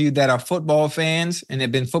 especially those of you that are football fans and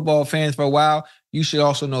have been football fans for a while. You should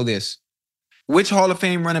also know this. Which Hall of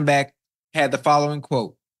Fame running back had the following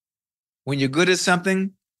quote? When you're good at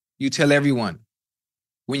something, you tell everyone.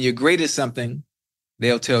 When you're great at something,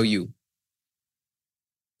 they'll tell you.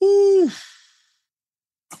 Ooh.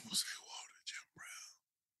 I'm going to say Walter, Jim Brown.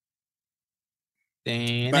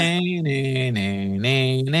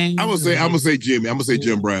 I'm gonna say Jimmy. I'm gonna say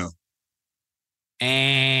Jim Brown.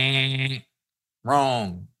 And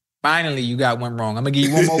wrong. Finally, you got one wrong. I'm gonna give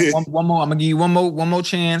you one more. I'm gonna give you one more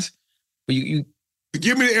chance. But you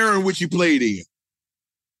give me the era in which you played in.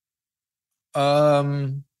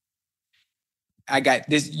 I got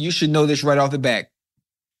this. You should know this right off the bat.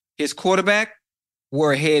 His quarterback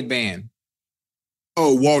wore a headband.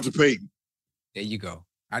 Oh, Walter Payton. There you go.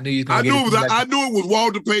 I knew you. I knew it was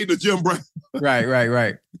Walter Payton or Jim Brown.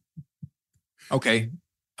 Right. Okay.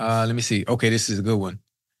 Let me see. Okay, this is a good one.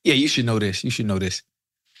 Yeah, you should know this.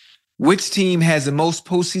 Which team has the most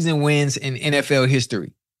postseason wins in NFL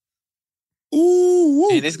history? Ooh.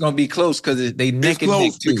 And it's gonna be close because they neck and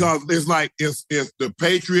neck too. Because it's like it's the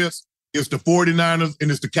Patriots, it's the 49ers, and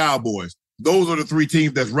it's the Cowboys. Those are the 3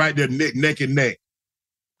 teams that's right there neck and neck.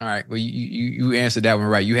 All right. Well, you answered that one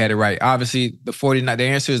right. You had it right. Obviously, the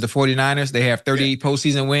answer is the 49ers. They have 38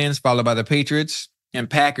 postseason wins, followed by the Patriots and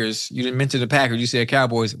Packers. You didn't mention the Packers. You said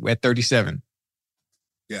Cowboys at 37.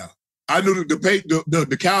 Yeah. I knew the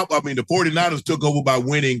 49ers took over by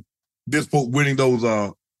winning those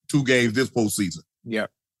 2 games this postseason. Yep.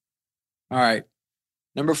 All right.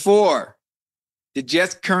 Number 4. The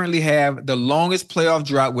Jets currently have the longest playoff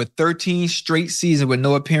drought with 13 straight seasons with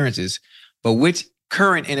no appearances. But which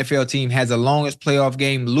current NFL team has the longest playoff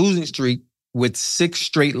game losing streak with 6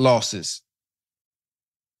 straight losses?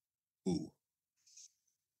 Ooh.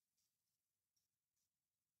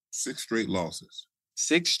 6 straight losses.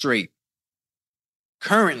 6 straight.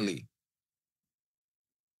 Currently,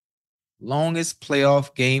 longest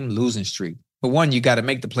playoff game losing streak. For one, you got to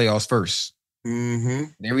make the playoffs first. Mm-hmm.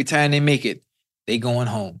 And every time they make it, they going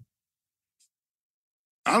home.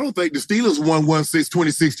 I don't think the Steelers won since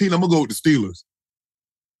 2016. I'm gonna go with the Steelers.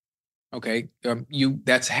 Okay,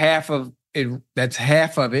 that's half of it. That's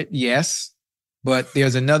half of it. Yes, but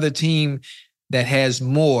there's another team that has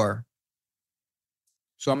more.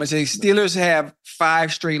 So I'm gonna say Steelers have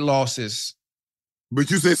 5 straight losses. But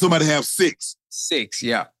you say somebody have 6. 6,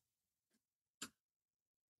 yeah.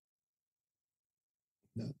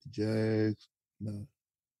 Not the Jags, not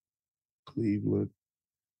Cleveland,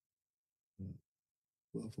 not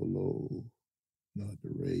Buffalo, not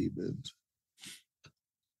the Ravens.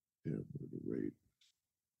 Yeah, the Ravens.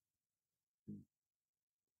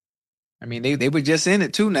 I mean, they were just in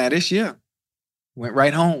it too now this year. Went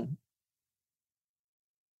right home.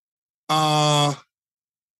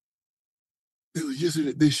 It was just in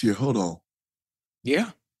it this year. Hold on.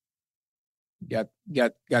 Yeah. Got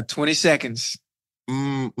 20 seconds.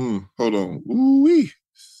 Hold on. Ooh-wee.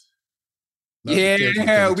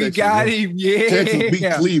 Yeah, we got him. Yeah. Texas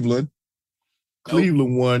beat Cleveland.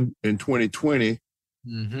 Cleveland won in 2020.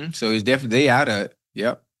 Mm-hmm. So he's definitely out of it.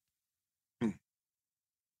 Yep.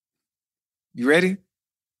 You ready?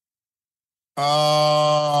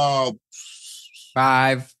 5,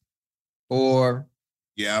 4.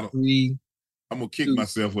 Yeah, 3. I'm gonna kick 2,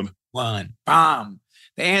 myself with 1. Bomb.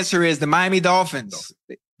 The answer is the Miami Dolphins.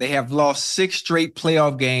 They have lost 6 straight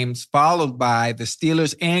playoff games, followed by the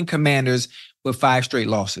Steelers and Commanders with 5 straight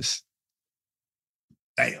losses.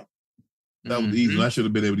 Damn. That was easy. I should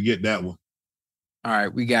have been able to get that one. All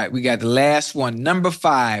right, we got the last one. Number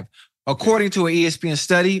 5. According to an ESPN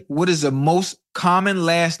study, what is the most common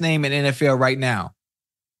last name in NFL right now?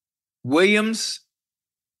 Williams,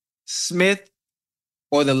 Smith,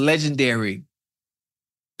 or the legendary,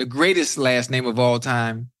 the greatest last name of all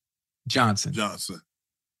time, Johnson? Johnson.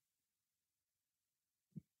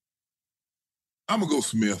 I'm going to go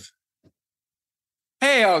Smith.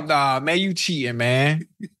 Hell nah, man. You cheating, man.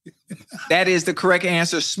 That is the correct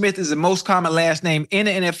answer. Smith is the most common last name in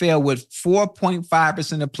the NFL with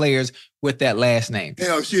 4.5% of players with that last name.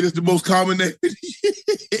 Hell, shit, it's the most common name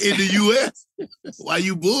in the U.S. Why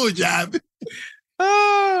you bull-jiving?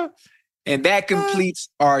 And that completes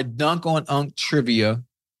our Dunk on Unk trivia.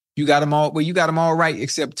 You got them all. Well, you got them all right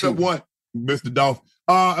except 2. Except one, Mr. Dolphin.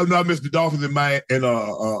 I'm not Mr. Dolphins and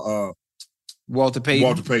Walter Payton.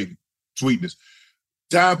 Walter Payton. Sweetness.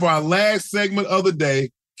 Time for our last segment of the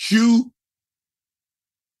day. Q.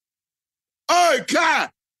 Hey, Kai!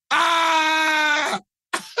 Ah!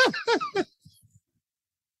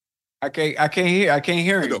 I can't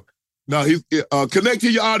hear him. No, he's connect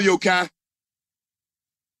to your audio, Kai.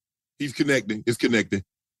 He's connecting. It's connecting.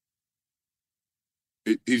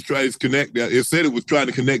 He's trying to connect. It said it was trying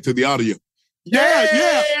to connect to the audio.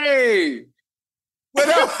 Yeah. What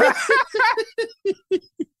up?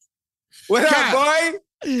 What up, boy?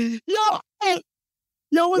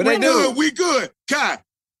 Yo, what they do? We good. Kai,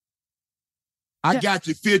 I got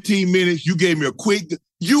you 15 minutes. You gave me a quick.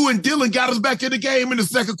 You and Dylan got us back in the game in the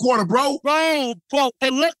second quarter, bro. Bro. Hey,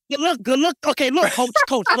 look. Okay, look, coach,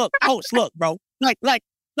 look, coach, look, bro. Bro.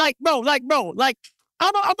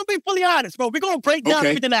 I'm gonna be fully honest, bro. We're gonna break down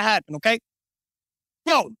everything that happened, okay?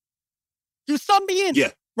 Bro, you sub me in,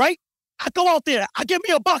 right? I go out there, I give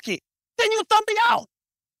me a bucket, then you sub me out.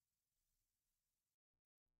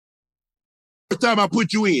 First time I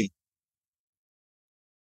put you in.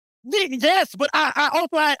 Yes, but I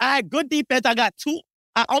also had good defense. I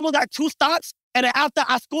almost got 2 stops, and then after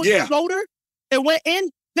I scored the floater, it went in.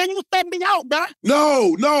 Then you sent me out, bro.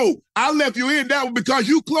 No. I left you in that one because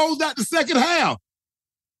you closed out the second half.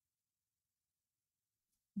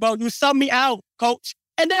 Bro, you subbed me out, coach.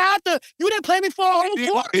 And then after, you didn't play me for a whole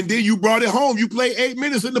quarter. And then you brought it home. You played 8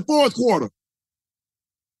 minutes in the fourth quarter.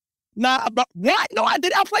 Nah, bro. What? No, I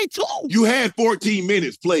did. I played 2. You had 14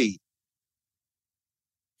 minutes played.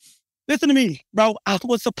 Listen to me, bro. I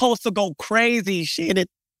was supposed to go crazy shit.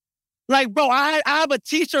 Like, bro, I have a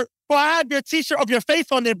t-shirt. Bro, I have your t-shirt of your face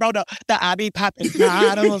on it, bro. The I be popping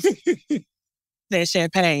bottles. That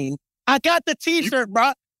champagne. I got the t-shirt,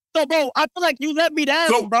 bro. So, bro, I feel like you let me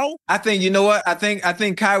down, bro. I think, you know what? I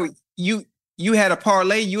think, Kyrie, you had a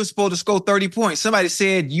parlay. You were supposed to score 30 points. Somebody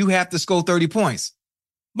said you have to score 30 points.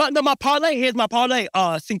 But no, my parlay, here's my parlay,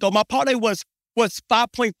 Cinco. My parlay was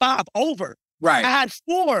 5.5 over. Right. I had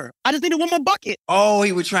 4. I just needed one more bucket. Oh,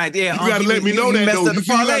 he was trying. Yeah, You gotta let me know that though. You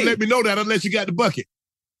gotta let me know that unless you got the bucket.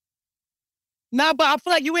 Nah, but I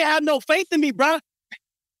feel like you ain't have no faith in me, bro.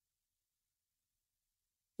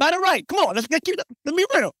 Not right. Come on, let's keep it. Let me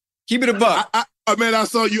real. Keep it a buck. Man, I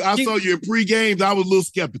saw you in pre-games. I was a little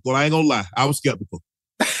skeptical. I ain't gonna lie. I was skeptical.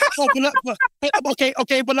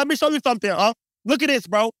 Okay, but let me show you something, huh? Look at this,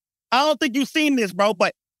 bro. I don't think you've seen this, bro,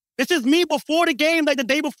 but this is me before the game, like the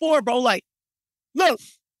day before, bro. Like, look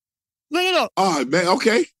it up. Oh, man,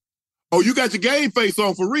 okay. Oh, you got your game face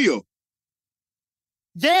on for real.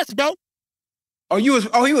 Yes, bro. Oh, he was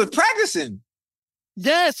practicing.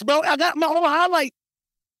 Yes, bro. I got my own highlight.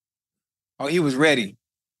 Oh, he was ready.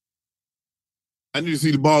 I need to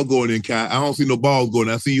see the ball going in, Kai. I don't see no ball going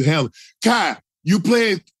in. I see you handling. Kai, you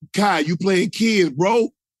playing kids, bro.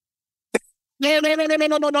 No.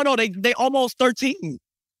 They almost 13.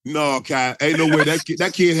 No, Kai. Ain't no way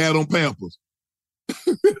that kid had on Pampers.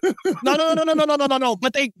 No.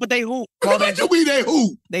 But they hoop. Bro. What you mean they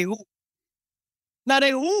hoop? They hoop. Now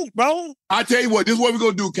they hoop, bro. I tell you what, this is what we're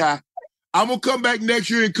gonna do, Kai. I'm gonna come back next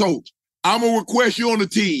year and coach. I'm gonna request you on the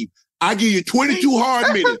team. I give you 22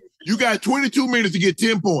 hard minutes. You got 22 minutes to get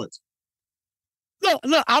 10 points. Look,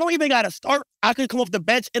 I don't even gotta start. I can come off the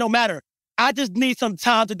bench. It don't matter. I just need some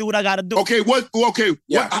time to do what I gotta do. Okay, what's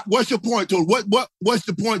your point total? What's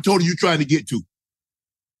the point total you trying to get to?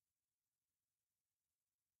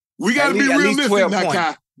 We gotta be realistic now,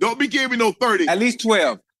 Kai. Don't be giving no 30. At least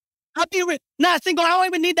 12. I don't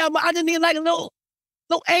even need that much. I just need like a little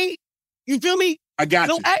 8. You feel me? I got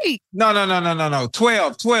you. 8. No.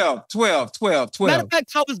 12. Matter of fact,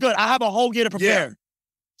 12 is good. I have a whole year to prepare. Yeah.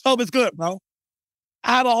 12 is good, bro.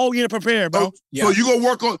 I have a whole year to prepare, bro. So you gonna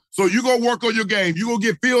work on your game. You gonna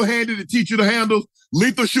get field handed to teach you the handles,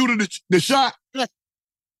 lethal shooter the shot.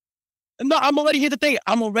 No, I'm already here to think.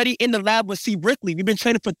 I'm already in the lab with C. Brickley. We've been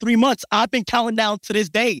training for 3 months. I've been counting down to this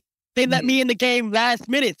day. They let me in the game last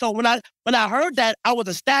minute. So when I heard that, I was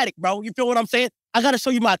ecstatic, bro. You feel what I'm saying? I got to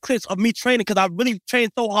show you my clips of me training because I really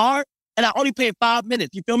trained so hard and I only played 5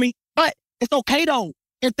 minutes. You feel me? But it's okay, though.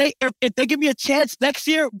 If they give me a chance next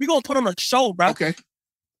year, we're going to put on a show, bro. Okay.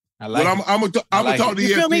 I'm going to talk to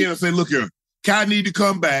ESPN and say, look here, Kai need to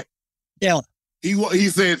come back. Yeah. He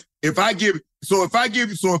says, if I give you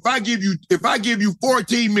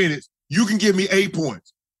 14 minutes, you can give me 8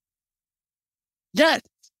 points. Yes.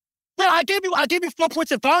 Well, I gave you 4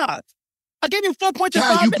 points and 5. I gave you 4 points and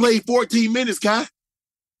 5. Kai, you played 14 minutes, Kai.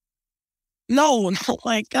 No,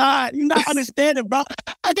 my God. You're not understanding, bro.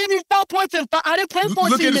 I gave you 4 points and 5. I didn't play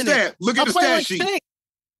 14 minutes. Look at the stat sheet. 6.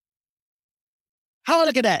 How I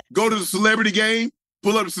look at that? Go to the celebrity game,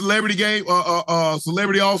 pull up the celebrity game,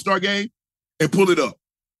 celebrity all-star game, and pull it up.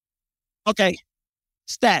 Okay.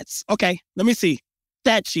 Stats. Okay. Let me see.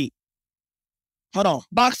 Stat sheet. Hold on.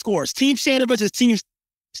 Box scores. Team Shannon versus Team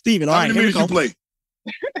Steven. All right, How many minutes you play?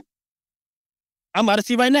 I'm about to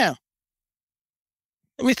see right now.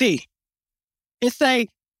 Let me see. It say.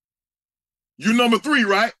 You number 3,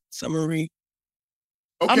 right? Summary.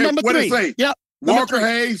 Okay, I'm number 3. What it say? Yep. Walker,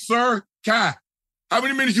 Hayes, Sir, Kai. How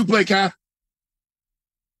many minutes you play, Kai?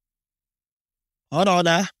 Hold on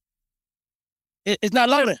now. It's not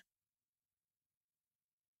loading.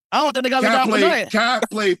 I don't think they got it. Kai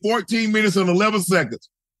played 14 minutes and 11 seconds.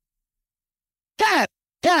 Cap.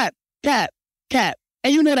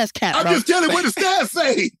 And you know that's cap, I'm bro. just telling what the stats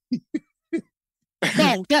say.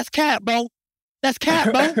 No, that's cap, bro. That's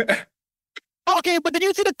cap, bro. Okay, but did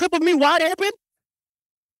you see the clip of me wide open?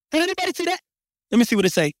 Did anybody see that? Let me see what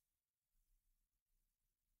it say.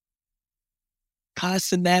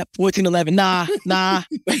 Cenat 14-11. Nah.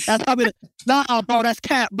 That's probably bro. That's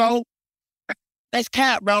cap, bro. That's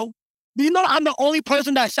cap, bro. Do you know I'm the only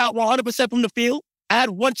person that shot 100% from the field? I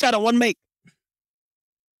had 1 shot and 1 make.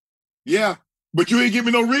 Yeah, but you ain't give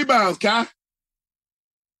me no rebounds, Kai.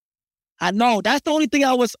 I know. That's the only thing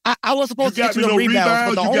I was supposed to get you the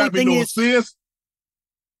rebounds. But the only thing is, assists.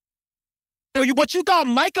 But you got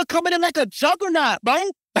Micah coming in like a juggernaut, bro.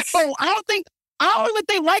 Bro, I don't even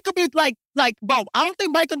think Micah be like, bro, I don't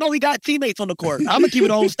think Micah know he got teammates on the court. I'm going to keep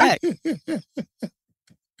it on stack.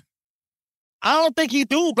 I don't think he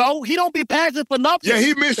do, bro. He don't be passing for nothing. Yeah,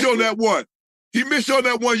 he missed you on that one.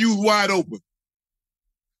 You was wide open.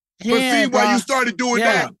 But see, why you started doing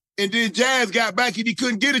that, and then Jazz got back and he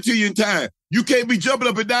couldn't get it to you in time. You can't be jumping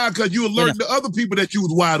up and down because you alerting the other people that you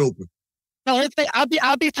was wide open. No,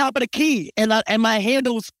 I'll be top of the key, and my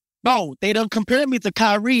handles, bro, they done compared me to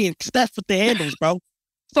Kyrie and Steph with the handles, bro.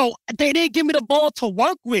 So they didn't give me the ball to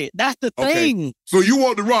work with. That's the thing. So you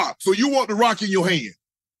want the rock. So you want the rock in your hand.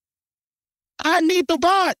 I need the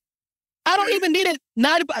rock. I don't even need it.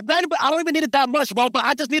 I don't even need it that much, bro. But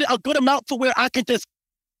I just need a good amount to where I can just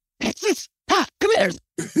come here.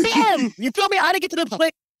 Damn, you feel me? I didn't get to the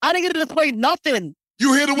play. I didn't get to the play. Nothing.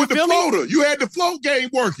 You hit it with the floater. You had the float game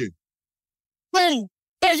working. Man,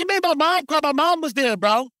 she made my mind cry. My mom was there,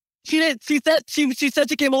 bro. She didn't. She said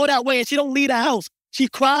she came all that way, and she don't leave the house. She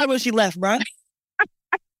cried when she left, bro.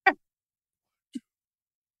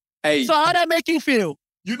 Hey, so how that make you feel?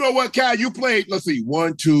 You know what, Kai? You played. Let's see,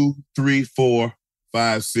 1, 2, 3, 4,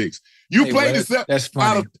 5, 6. You played the that's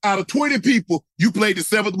funny. out of 20 people. You played the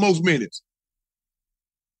 7th most minutes.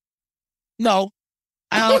 No,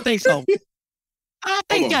 I don't think so. I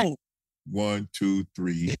think so. 1, 2,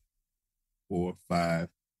 3, 4, 5.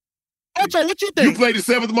 Okay, what you think? You played the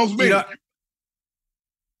 7th most minutes.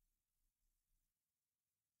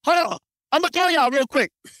 Hold on. I'm going to tell y'all real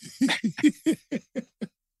quick.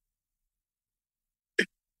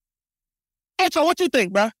 Hey, so what you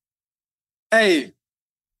think, bro? Hey,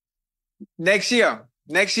 next year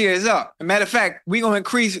is up. As a matter of fact, we're gonna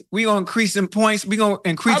increase in points. We're gonna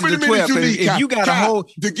increase it to 12. If you got a whole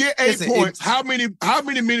to get 8 points, how many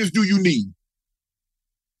minutes do you need?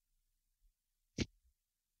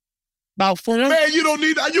 About 4. Man, you don't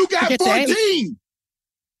need. You got 14.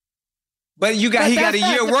 But he got a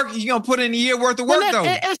year work. You gonna put in a year worth of work though.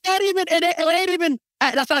 It's not even. It ain't even.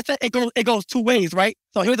 That's why I said it goes 2 ways, right?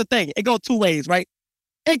 So here's the thing: it goes 2 ways, right?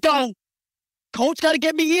 It goes, coach got to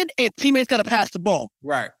get me in, and teammates got to pass the ball.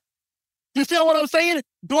 Right. You feel what I'm saying?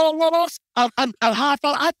 Dual runners. I'm high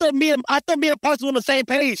five. I thought me and Parsons on the same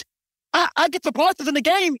page. I get to Parsons in the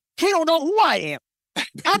game. He don't know who I am.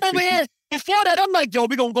 I remember here before that. I'm like, yo,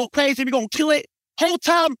 we gonna go crazy. We gonna kill it. Whole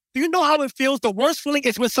time, do you know how it feels? The worst feeling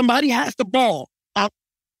is when somebody has the ball.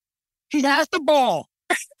 He has the ball.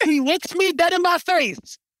 He looks me dead in my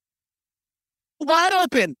face, wide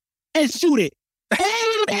open, and shoot it. And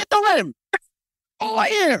hit the rim. Oh,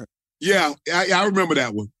 here. Yeah, I remember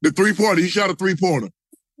that one. The 3-pointer. He shot a 3-pointer.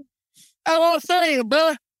 That's what I'm saying,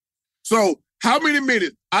 bro. So, how many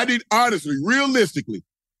minutes? I did honestly, realistically.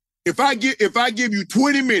 If I give you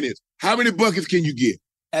 20 minutes, how many buckets can you get?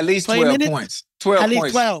 At least 12 points. 12 at points.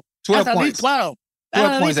 Least 12. 12 That's points. At least 12.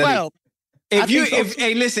 12 points. 12.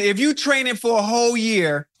 If you training for a whole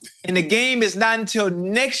year and the game is not until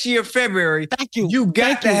next year, February, you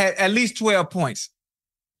got to have at least 12 points.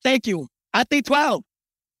 Thank you. I think 12.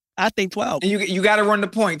 And you got to run the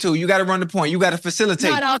point too. You got to run the point. You got to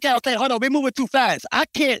facilitate. No, okay. Hold on. We're moving too fast. I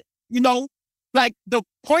can't, like the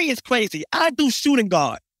point is crazy. I do shooting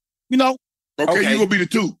guard, Okay, you're going to be the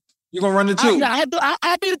 2. You're going to run the 2.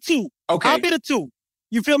 I be the 2. Okay. I'll be the 2.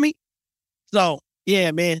 You feel me? So,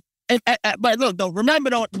 yeah, man. But look, though, remember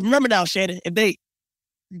now, Shannon, if they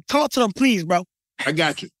talk to them, please, bro. I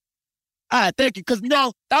got you. All right, thank you. Because,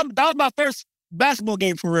 that was my first basketball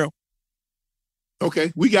game for real.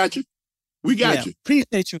 Okay, we got you. We got you.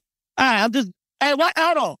 Appreciate you. All right, I'm just, hey,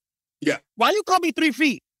 hold on. Yeah. Why you call me 3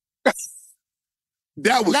 feet?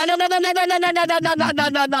 That was... No.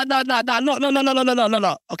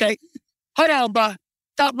 Okay? Hold on, bro.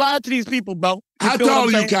 Stop lying to these people, bro. How tall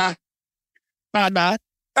are you, Kai? 5'9".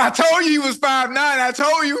 I told you he was 5'9". I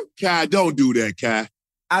told you. Kai, don't do that, Kai.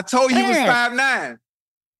 I told you he was 5'9".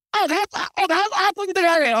 How you think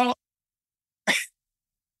I am?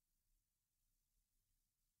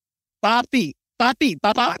 5 feet. 5 feet.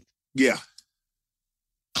 5'5". Yeah.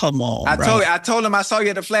 Come on, I told him I saw you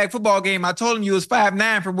at the flag football game. I told him you was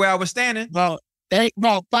 5'9" from where I was standing. Bro,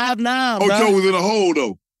 5'9", bro. Ocho was in a hole,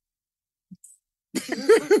 though.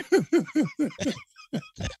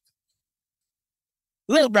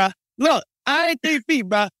 Look, bro. Look, I ain't 3 feet,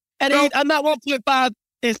 bro. And I'm not 1.5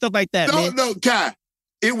 and stuff like that, man. No, Kai.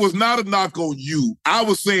 It was not a knock on you. I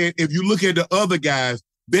was saying, if you look at the other guys,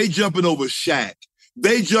 they jumping over Shaq.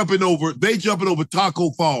 They jumping over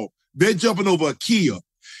Taco Fall. They're jumping over Akia.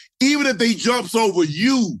 Even if they jumps over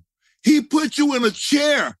you, he put you in a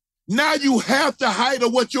chair. Now you have the height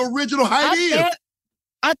of what your original height is.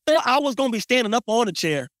 I thought I was going to be standing up on the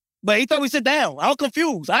chair, but he told me to sit down. I was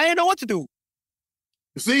confused. I didn't know what to do.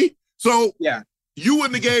 See? So yeah, you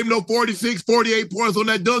wouldn't have gave no 46, 48 points on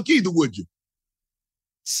that dunk either, would you?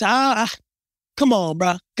 Come on,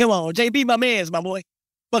 bro. Come on. JB, my man's my boy.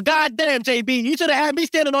 But goddamn, JB, you should have had me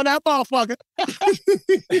standing on that motherfucker. That's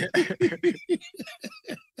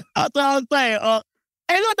what I'm saying. And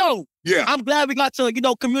look, though, yeah, I'm glad we got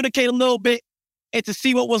to, communicate a little bit and to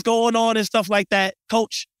see what was going on and stuff like that.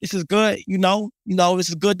 Coach, this is good. This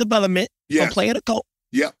is good development from player to coach.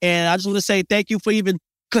 Yeah. And I just want to say thank you for even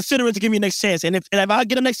considering to give me a next chance. And if I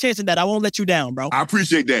get a next chance in that, I won't let you down, bro. I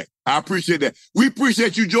appreciate that. We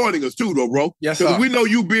appreciate you joining us too, though, bro. Yes, sir. Because we know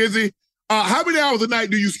you busy. How many hours a day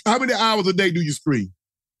do you stream?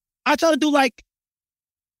 I try to do like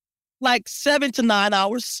 7 to 9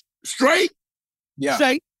 hours. Straight? Yeah.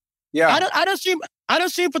 Straight. Yeah. I don't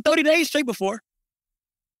stream for 30 days straight before.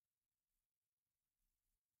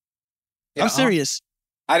 Yeah, I'm serious.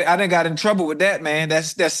 I done got in trouble with that, man.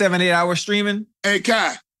 That's 7-8 hours streaming. Hey,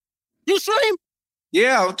 Kai. You stream?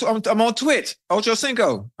 Yeah, I'm on Twitch. Ocho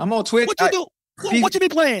Cinco. I'm on Twitch. What you do? What you be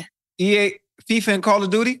playing? EA, FIFA, and Call of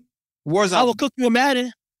Duty. Warzone. I will cook you a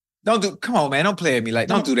Madden. Come on, man. Don't play at me like.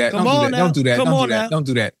 Don't do that. Come Don't on do that. now. Don't do that. Come Don't on do that. now. Don't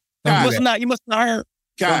do that. You must not heard.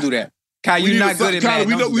 Kai, don't do that. Kai, you're not good at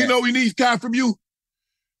Madden. We know we need Kai from you.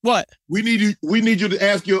 What? We need you to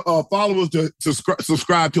ask your followers to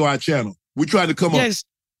subscribe to our channel. We trying to come up. Yes.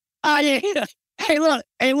 Yeah. Hey,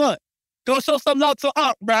 look. Go show something out to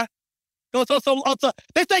Up, bruh. Go show something out to.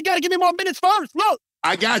 They say gotta give me more minutes first. Look.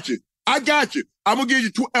 I got you. I'm gonna give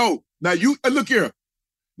you now you look here.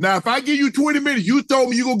 Now if I give you 20 minutes, you told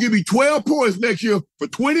me you're gonna give me 12 points next year for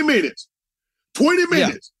 20 minutes. 20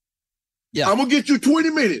 minutes. Yeah. I'm gonna get you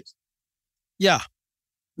 20 minutes. Yeah.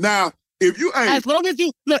 Now, if you ain't as long as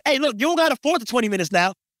you look, you don't gotta afford the 20 minutes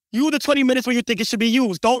now. You the 20 minutes when you think it should be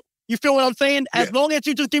used. Don't you feel what I'm saying? As long as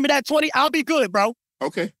you just give me that 20, I'll be good, bro.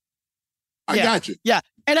 Okay. I got you. Yeah.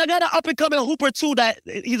 And I got an up-and-coming hooper, too, that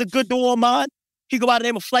he's a good duo of mine. He go by the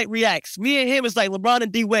name of Flight Reacts. Me and him is like LeBron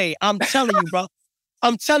and D-Wade. I'm telling you, bro.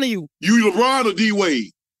 I'm telling you. You LeBron or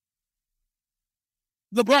D-Wade?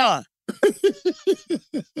 LeBron.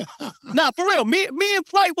 Nah, for real. Me and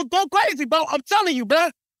Flight will go crazy, bro. I'm telling you, bro.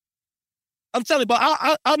 I'm telling you, bro.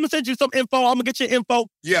 I'm going to send you some info. I'm going to get your info.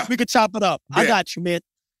 Yeah. We can chop it up. Yeah. I got you, man.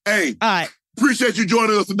 Hey. All right. Appreciate you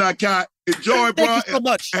joining us tonight, Kai. Enjoy, bro. Thank you so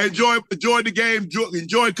much. Enjoy the game.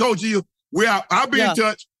 Enjoy coaching you. We out. I'll be in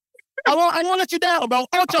touch. I won't let you down, bro.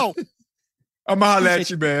 Ocho. I'm going to holler at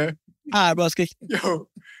you, man. All right, broski. Yo.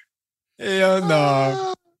 Hell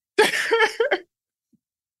no.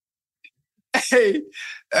 Hey,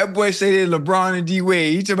 that boy say they LeBron and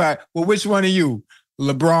D-Wade. He talking about, well, which one are you?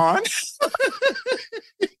 LeBron?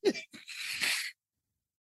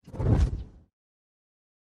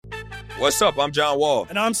 What's up? I'm John Wall.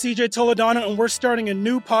 And I'm CJ Toledano, and we're starting a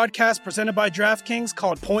new podcast presented by DraftKings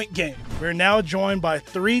called Point Game. We're now joined by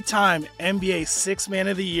 3-time NBA Sixth Man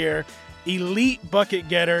of the Year, elite bucket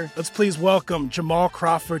getter. Let's please welcome Jamal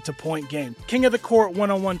Crawford to Point Game. King of the Court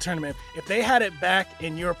one-on-one tournament. If they had it back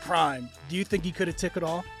in your prime, do you think you could have took it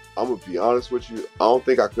all? I'm going to be honest with you. I don't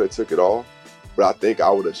think I could have took it all, but I think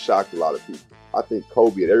I would have shocked a lot of people. I think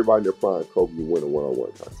Kobe and everybody in their prime, Kobe would win a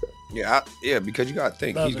one-on-one contest. Yeah, because you got to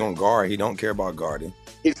think, he's going to guard. He don't care about guarding.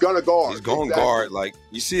 He's going to guard. He's going to guard. Like,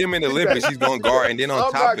 you see him in the Olympics, he's going to guard. And then on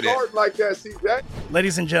top of that. Like that, see that?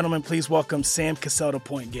 Ladies and gentlemen, please welcome Sam Cassell to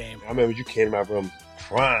Point Game. I remember you came out from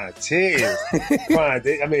crying, tears.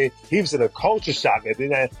 I mean, he was in a culture shock. And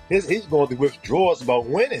then he's going through withdrawals about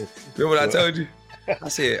winning. Remember what I told you? I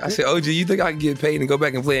said, OG, you think I can get paid and go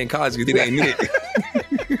back and play in college because it ain't it?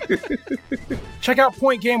 Check out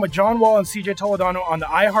Point Game with John Wall and CJ Toledano on the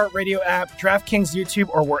iHeartRadio app, DraftKings YouTube,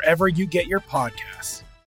 or wherever you get your podcasts.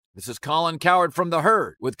 This is Colin Cowherd from The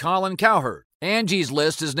Herd with Colin Cowherd. Angie's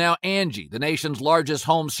List is now Angie, the nation's largest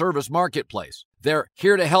home service marketplace. They're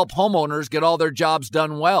here to help homeowners get all their jobs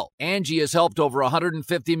done well. Angie has helped over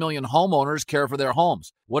 150 million homeowners care for their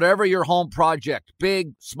homes. Whatever your home project,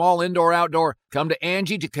 big, small, indoor, outdoor, come to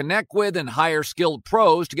Angie to connect with and hire skilled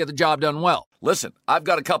pros to get the job done well. Listen, I've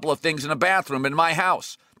got a couple of things in a bathroom in my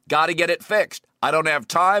house. Got to get it fixed. I don't have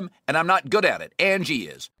time, and I'm not good at it. Angie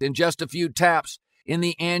is. In just a few taps in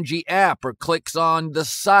the Angie app or clicks on the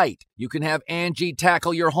site, you can have Angie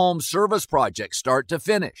tackle your home service project start to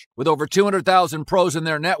finish. With over 200,000 pros in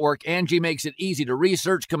their network, Angie makes it easy to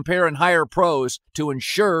research, compare, and hire pros to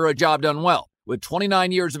ensure a job done well. With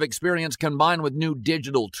 29 years of experience combined with new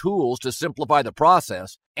digital tools to simplify the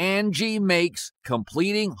process, Angie makes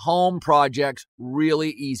completing home projects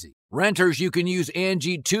really easy. Renters, you can use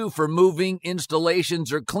Angie too for moving,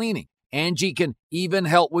 installations, or cleaning. Angie can even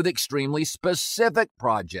help with extremely specific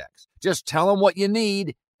projects. Just tell them what you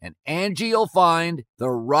need, and Angie will find the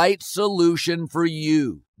right solution for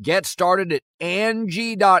you. Get started at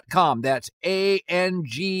Angie.com. That's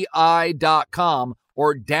ANGI.com,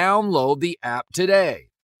 or download the app today.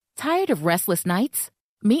 Tired of restless nights?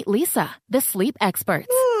 Meet Lisa, the sleep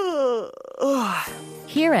experts.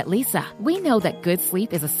 Here at Lisa, we know that good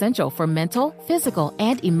sleep is essential for mental, physical,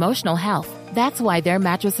 and emotional health. That's why their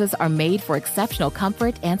mattresses are made for exceptional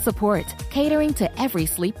comfort and support, catering to every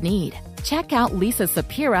sleep need. Check out Lisa's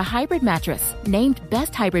Sapira Hybrid Mattress, named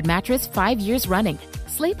Best Hybrid Mattress 5 years running.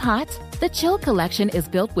 Sleep hot, The Chill collection is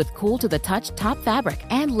built with cool-to-the-touch top fabric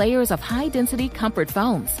and layers of high-density comfort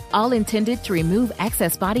foams, all intended to remove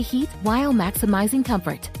excess body heat while maximizing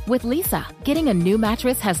comfort. With Leesa, getting a new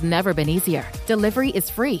mattress has never been easier. Delivery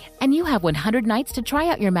is free, and you have 100 nights to try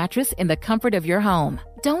out your mattress in the comfort of your home.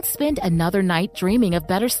 Don't spend another night dreaming of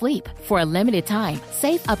better sleep. For a limited time,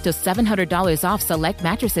 save up to $700 off select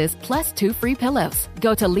mattresses plus 2 free pillows.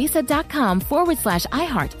 Go to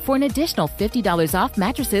leesa.com/iHeart for an additional $50 off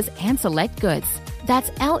mattresses and select goods.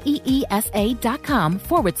 That's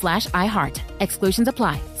LEESA.com/iHeart. Exclusions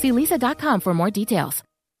apply. See leesa.com for more details.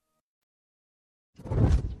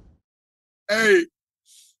 Hey,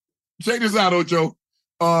 check this out, Ocho.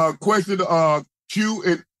 Question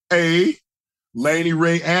Q&A. Laney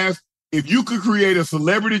Ray asked, if you could create a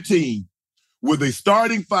celebrity team with a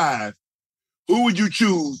starting 5, who would you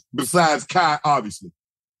choose besides Kai, obviously?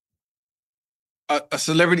 A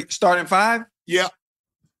celebrity starting 5? Yeah.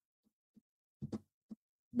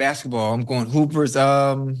 Basketball. I'm going Hoopers.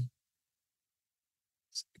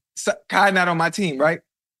 Kai not on my team, right?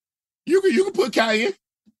 You can put Kai in.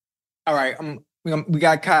 All right. We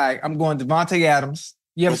got Kai. I'm going Devontae Adams.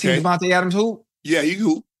 You ever seen Devontae Adams hoop? Yeah, he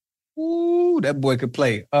hoop. Ooh, that boy could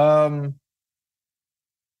play.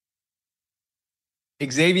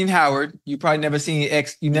 Xavier Howard. You probably never seen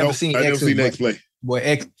X. You never seen X. I never seen X play. Boy,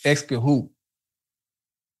 X can hoop.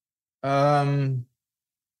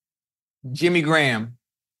 Jimmy Graham.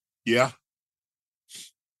 Yeah.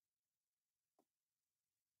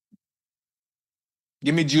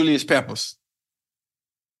 Give me Julius Peppers.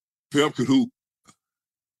 Pep could hoop.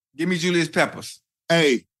 Give me Julius Peppers.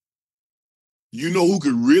 Hey, you know who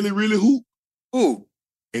could really, really hoop? Who?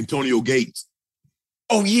 Antonio Gates.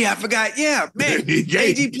 Oh, yeah, I forgot. Yeah, man.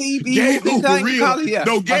 AGP. Gates hoop for real. Yeah,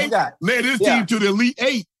 no, Gates led his team to the Elite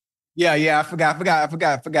 8. Yeah, I forgot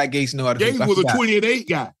Gates knew how to Gates hoop. was a 28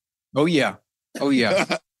 guy. Oh, yeah.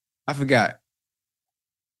 I forgot.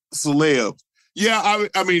 Celeb. Yeah,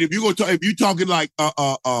 I mean, if you're talking like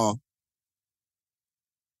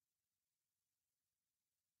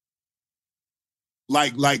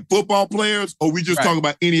like football players, or we just talking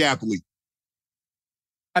about any athlete?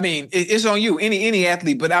 I mean, it's on you, any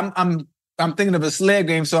athlete. But I'm thinking of a celeb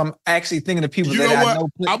game, so I'm actually thinking of people. You know what?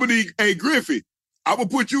 I'm gonna need Griffey. I'm gonna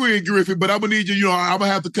put you in, Griffey, but I'm gonna need you. You know, I'm gonna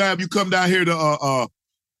have to have you come down here to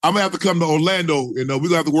I'm gonna have to come to Orlando. You know, we're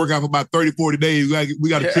gonna have to work out for about 30, 40 days. We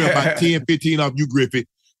got to trim about 10, 15 off you, Griffey,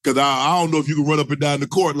 because I don't know if you can run up and down the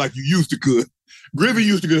court like you used to could. Griffey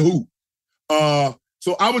used to get hoop. So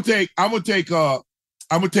I'm gonna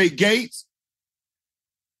take Gates.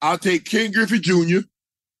 I'll take Ken Griffey Jr.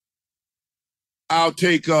 I'll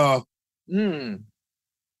take after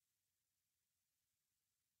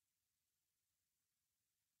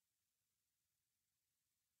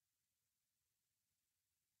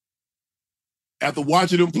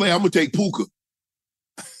watching them play, I'm gonna take Puka.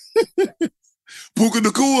 Puka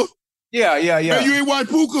Nacua? Yeah. Man, you ain't watch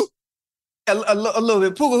Puka? A little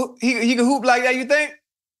bit. Puka, he can hoop like that, you think?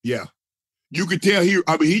 Yeah. You can tell you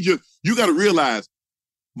got to realize,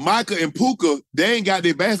 Micah and Puka, they ain't got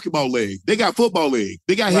their basketball legs. They got football legs.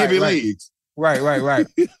 They got heavy legs. Right.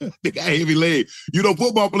 They got heavy legs. You know,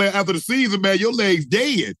 football player after the season, man, your legs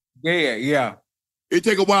dead. Yeah. It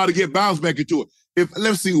take a while to get bounced back into it.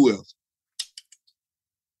 Let's see who else.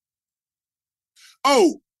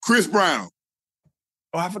 Oh, Chris Brown.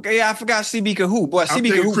 Oh, I forgot. Yeah, I forgot CB can hoop. Boy,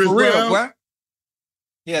 CB can hoop Chris for real, Brown. boy.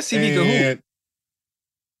 Yeah, CB can hoop.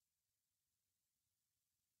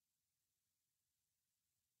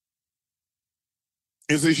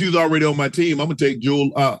 And since she's already on my team, I'm gonna take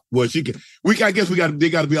Jewel. She can. I guess they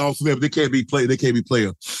got to be all celeb. They can't be player. They can't be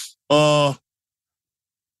player. Who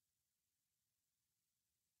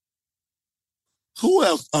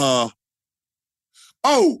else? I'm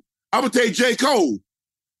gonna take J. Cole.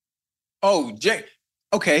 Oh, J.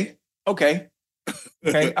 Okay.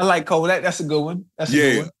 I like Cole. That's a good one. That's a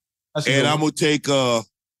good one. And I'm gonna take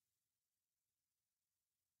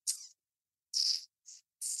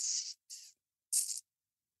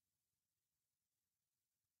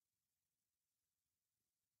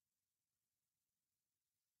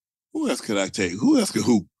who else could I take? Who else could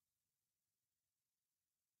hoop?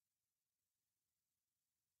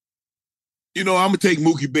 You know, I'm gonna take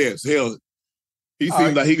Mookie Betts. Hell, he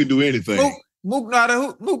seems like he can do anything. Mook not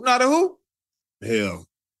a hoop. Hell,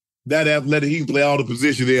 that athletic, he can play all the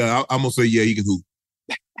positions there. I'm gonna say, yeah, he can hoop.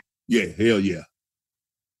 Yeah, hell yeah.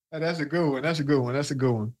 That's a good one.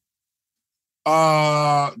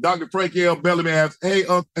 Dr. Frank L. Bellamy asks, hey,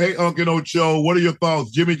 Uncle Ocho, what are your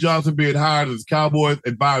thoughts? Jimmy Johnson being hired as Cowboys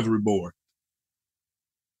advisory board.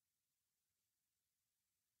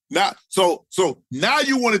 So now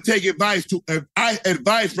you want to take advice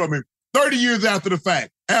from him 30 years after the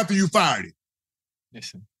fact, after you fired him.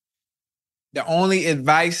 Listen, the only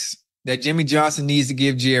advice that Jimmy Johnson needs to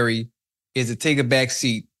give Jerry is to take a back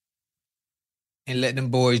seat and let them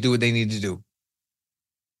boys do what they need to do.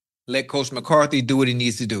 Let Coach McCarthy do what he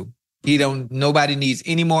needs to do. Nobody needs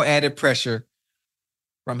any more added pressure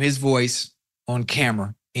from his voice on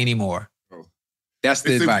camera anymore. That's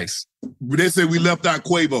the advice. They said we left out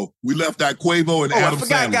Quavo. We left out Quavo and Adam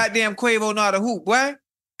Sandler. I forgot goddamn Quavo know how to hoop, boy.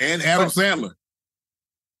 And Adam Sandler.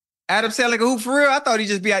 Adam Sandler can hoop for real? I thought he'd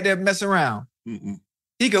just be out there messing around. Mm-mm.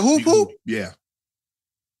 He could hoop? Yeah.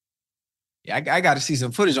 Yeah, I got to see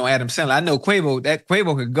some footage on Adam Sandler. I know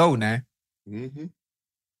Quavo could go now. Mm-hmm.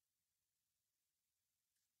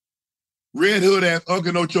 Red Hood asks,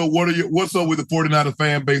 Uncle Ocho, what's up with the 49er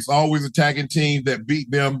fan base always attacking teams that beat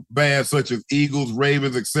them bad, such as Eagles,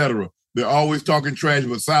 Ravens, etc.? They're always talking trash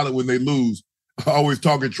but silent when they lose. Always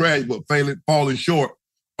talking trash but falling short.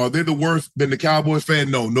 Are they the worst than the Cowboys fan?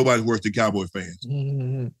 No, nobody's worse than Cowboys fans.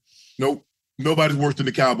 Mm-hmm. Nope, nobody's worse than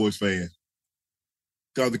the Cowboys fans.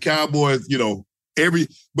 Because the Cowboys,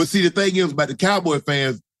 but see, the thing is about the Cowboy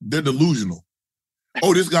fans, they're delusional.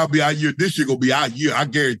 Oh, this got to be our year. This year going to be our year. I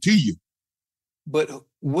guarantee you. But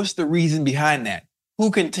what's the reason behind that? Who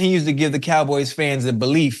continues to give the Cowboys fans the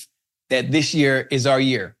belief that this year is our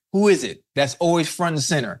year? Who is it that's always front and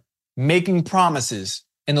center, making promises,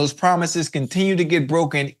 and those promises continue to get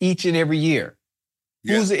broken each and every year?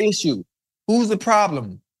 Yeah. Who's the issue? Who's the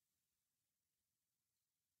problem?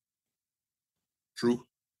 True.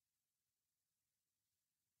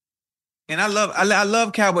 And I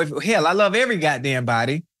love Cowboys. Hell, I love every goddamn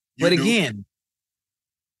body. But again,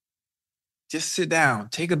 just sit down,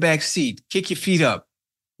 take a back seat, kick your feet up,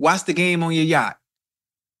 watch the game on your yacht.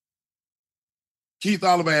 Keith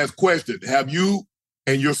Oliver asks, question, have you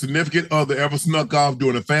and your significant other ever snuck off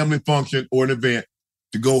during a family function or an event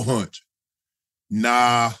to go hunt?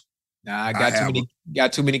 Nah, I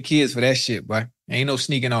got too many kids for that shit, boy. Ain't no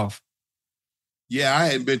sneaking off. Yeah, I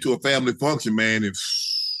hadn't been to a family function, man.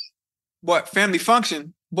 What, family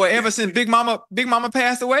function? Boy, ever since Big Mama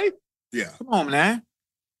passed away? Yeah. Come on, man.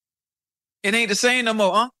 It ain't the same no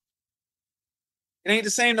more, huh? It ain't the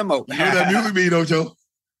same no more. You know that music mean, don't you?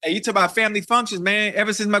 Hey, you talk about family functions, man.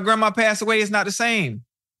 Ever since my grandma passed away, it's not the same.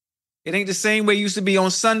 It ain't the same way it used to be on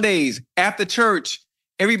Sundays, after church.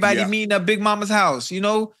 Everybody meeting at Big Mama's house,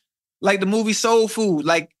 like the movie Soul Food.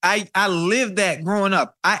 Like, I lived that growing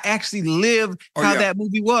up. I actually lived how that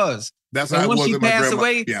movie was. That's how it was. Once she passed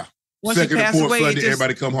away, once she passed away, Sunday,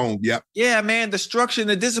 everybody come home. Yep. Yeah, man. The structure and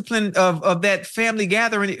the discipline of that family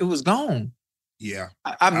gathering, it was gone. Yeah.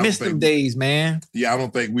 I missed them days, man. Yeah, I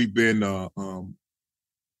don't think we've been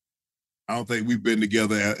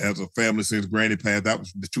together as a family since Granny passed. That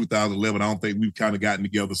was 2011. I don't think we've kind of gotten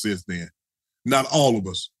together since then. Not all of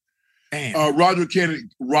us. Roderick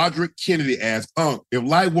Kennedy asked, if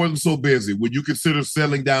life wasn't so busy, would you consider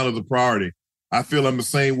settling down as a priority? I feel I'm the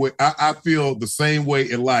same way. I feel the same way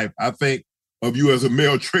in life. I think of you as a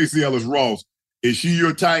male Tracy Ellis Ross. Is she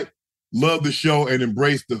your type? Love the show and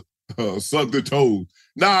embrace the suck the toes.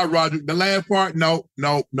 Nah, Roger. The last part, no,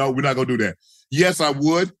 we're not gonna do that. Yes, I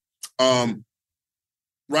would.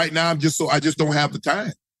 Right now, I just don't have the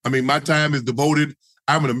time. I mean, my time is devoted.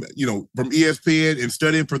 I'm gonna, from ESPN and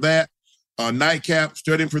studying for that, Nightcap,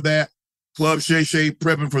 studying for that, Club Shay Shay,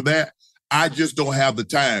 prepping for that. I just don't have the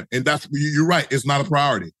time. And you're right, it's not a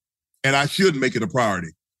priority. And I should make it a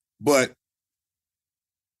priority. But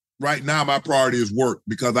right now, my priority is work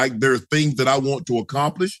because there are things that I want to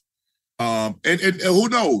accomplish. And who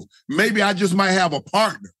knows? Maybe I just might have a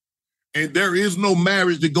partner. And there is no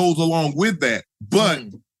marriage that goes along with that. But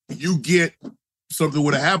you get something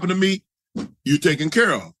would have happened to me, you're taken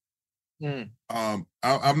care of.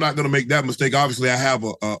 I'm not going to make that mistake. Obviously, I have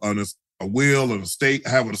a will, an estate. I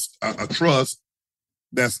have a trust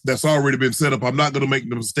that's already been set up. I'm not going to make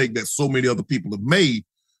the mistake that so many other people have made.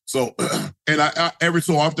 So, and I every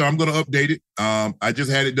so often I'm going to update it. I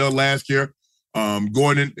just had it done last year.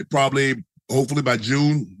 Going in hopefully by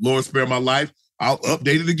June, Lord spare my life, I'll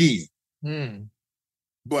update it again.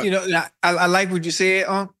 But I like what you said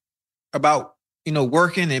about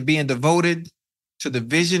working and being devoted to the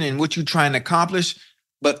vision and what you're trying to accomplish.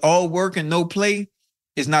 But all work and no play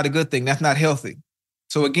is not a good thing. That's not healthy.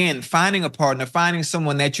 So again, finding a partner, finding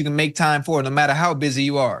someone that you can make time for, no matter how busy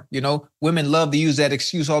you are. Women love to use that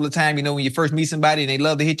excuse all the time. When you first meet somebody and they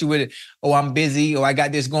love to hit you with it. Oh, I'm busy. Oh, I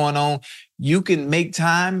got this going on. You can make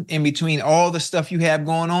time in between all the stuff you have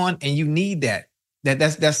going on, and you need that.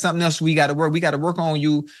 That's something else we got to work. We got to work on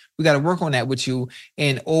you. We got to work on that with you,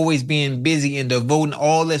 and always being busy and devoting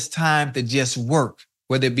all this time to just work,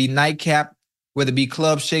 whether it be Nightcap, whether it be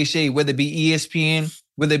Club Shay Shay, whether it be ESPN,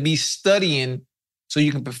 whether it be studying so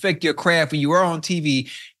you can perfect your craft. When you are on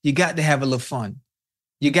TV, you got to have a little fun.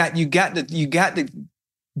 You got to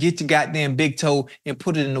get your goddamn big toe and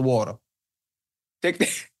put it in the water. Take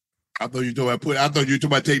that. I thought you were talking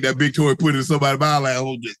about take that big toe and put it in somebody's mouth. Like,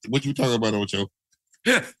 oh, what you talking about, Ocho?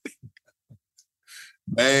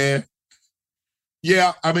 Man.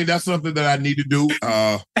 Yeah, I mean, that's something that I need to do.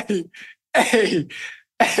 Hey.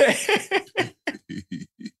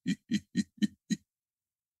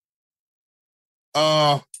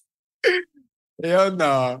 Hell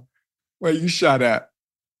no. Where you shot at?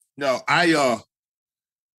 No,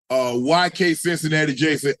 YK Cincinnati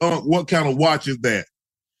J said, what kind of watch is that?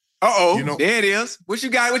 Uh-oh, you know, there it is. What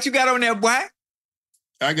you got on there, boy?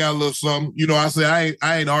 I got a little something. You know, I say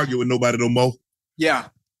I ain't arguing with nobody no more. Yeah.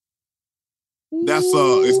 That's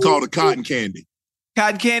it's called a cotton candy.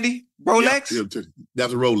 Cotton candy? Rolex? Yeah,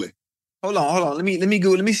 that's a Rolex. Hold on. Let me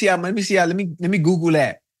Google. Let me Google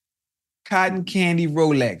that. Cotton candy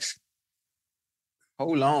Rolex.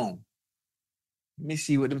 Hold on. Let me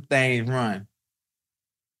see what them things run.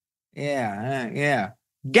 Yeah.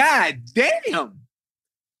 God damn.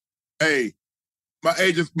 Hey, my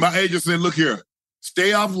agent said, look here,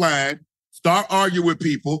 stay offline, start arguing with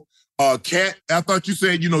people. Cat, I thought you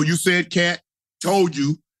said, you said Cat told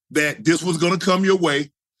you that this was going to come your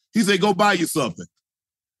way. He said, go buy you something.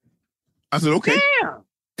 I said, okay. Damn.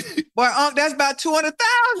 Boy, that's about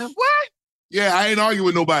 200,000. What? Yeah, I ain't arguing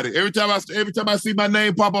with nobody. Every time I see my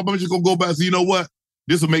name pop up, I'm just going to go back and say, you know what?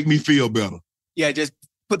 This will make me feel better. Yeah, just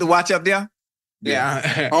put the watch up there.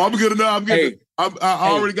 Yeah. Oh, I'm good enough. I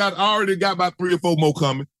already got about 3 or 4 more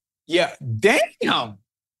coming. Yeah. Damn.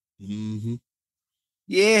 Mm-hmm.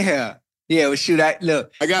 Yeah. Yeah. Well, shoot. I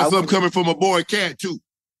got something coming from my boy Cat too.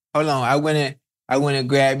 Hold on. I went and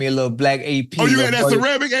grabbed me a little black AP. Oh, you got that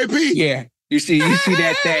ceramic AP? Yeah. You see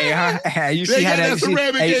that thing, huh? You see how that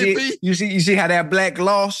ceramic AP? You see how that black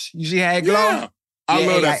gloss? You see how it gloss? Yeah. I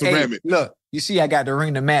love that ceramic. Look, you see I got the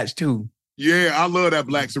ring to match too. Yeah, I love that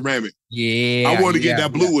black ceramic. Yeah. I want to get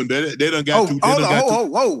that blue one. They done got two.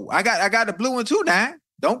 Whoa. I got the blue one too now.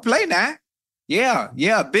 Don't play now. Yeah.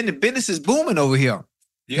 Business is booming over here.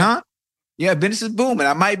 Yeah. Huh? Yeah, business is booming.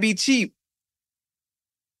 I might be cheap,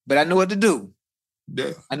 but I know what to do.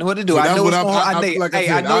 Yeah. I know what to do. So I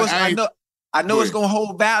know it's gonna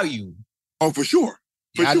hold value. Oh, for sure.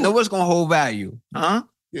 I know it's gonna hold value. Huh?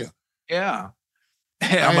 Yeah. Yeah.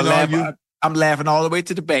 I'm laughing all the way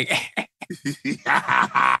to the bank.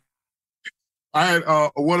 I had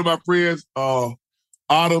one of my friends,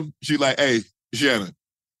 Autumn, she like, hey, Shannon,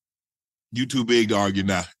 you too big to argue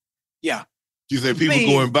now. Yeah. She said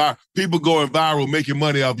people going viral making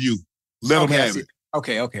money off you. Let them have it.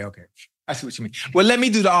 Okay. I see what you mean. Well, let me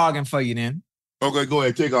do the arguing for you then. Okay, go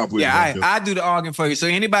ahead. Take off with it. Yeah, I do the arguing for you. So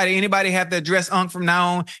anybody have to address Unc from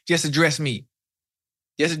now on, just address me.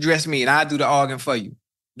 Just address me and I do the arguing for you.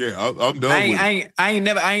 Yeah, I'm done with it. I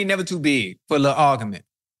ain't never too big for a little argument.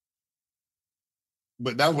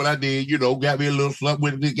 But that's what I did, got me a little something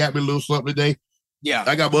with it, got me a little something today. Yeah.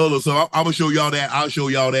 I got my other, so I'm gonna show y'all that. I'll show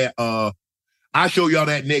y'all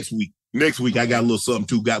that next week. Next week I got a little something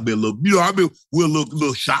too. Got me a little, we're a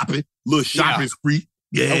little shopping spree.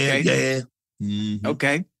 Yeah, okay. Yeah. Mm-hmm.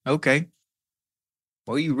 Okay.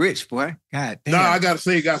 Boy, you rich, boy. God damn. No, I gotta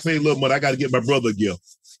say a little money. I gotta get my brother a gift.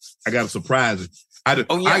 I gotta surprise him. I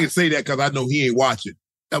can say that because I know he ain't watching.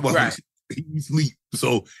 That's why right. He sleep,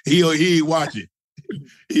 so he ain't watching.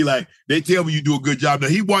 He like, they tell me you do a good job. Now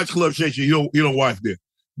he watch Club Shay Shay. He don't watch that.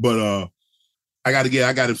 But I got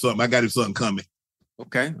him something. I got him something coming.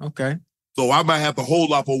 Okay. So I might have to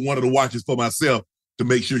hold off on one of the watches for myself to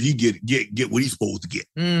make sure he get what he's supposed to get.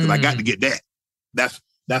 Because I got to get that.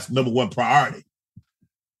 That's number one priority.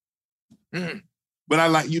 But I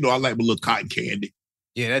like my little cotton candy.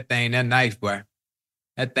 Yeah, that thing that nice, boy.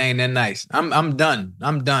 That thing that nice. I'm done.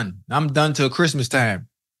 I'm done till Christmas time.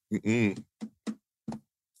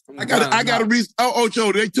 I got to reach.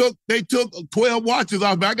 Joe, they took 12 watches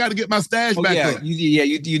off me. I got to get my stash back up.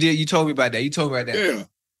 You did. You told me about that. Yeah.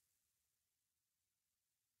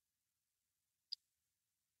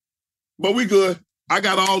 But we good. I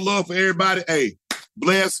got all love for everybody. Hey,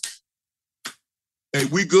 bless. Hey,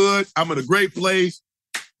 we good. I'm in a great place.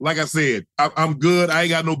 Like I said, I'm good. I ain't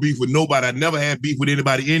got no beef with nobody. I never had beef with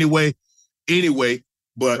anybody anyway.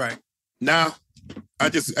 But now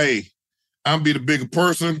I'm be the bigger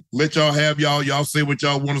person. Let y'all have y'all say what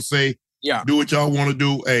y'all want to say. Yeah. Do what y'all want to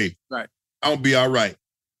do. Hey, right. I'm gonna be all right.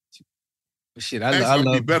 Shit, I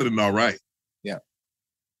love be better than all right. Yeah.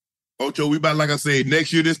 Ocho, we about, like I said,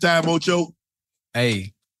 next year this time, Ocho.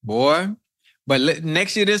 Hey, boy. But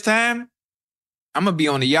next year this time, I'm going to be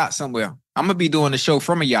on a yacht somewhere. I'm going to be doing the show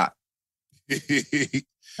from a yacht.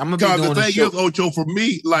 I'm going to be doing the thing show. is, Ocho, for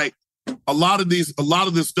me, like a lot of this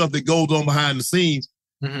stuff that goes on behind the scenes,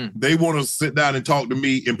 they want to sit down and talk to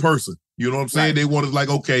me in person. You know what I'm saying? Right. They want to like,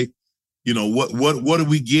 okay, you know, what are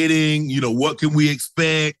we getting? You know, what can we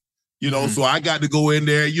expect? You know, so I got to go in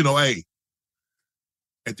there, you know, hey,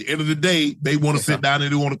 at the end of the day, they want to sit down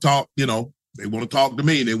and they want to talk, you know, they want to talk to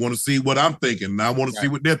me. They want to see what I'm thinking. And I want to see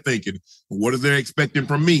what they're thinking. What are they expecting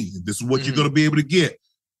from me? This is what you're going to be able to get.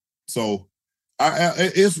 So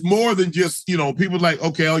it's more than just, you know, people like,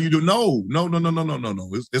 okay, all you do. No.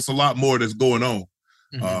 It's a lot more that's going on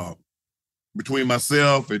between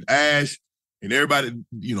myself and Ash and everybody,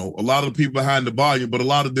 you know, a lot of the people behind the volume, but a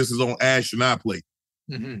lot of this is on Ash and I plate.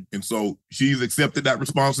 And so she's accepted that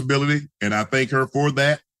responsibility, and I thank her for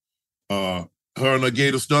that. Her and her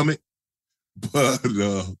gator stomach, but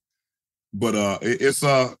it's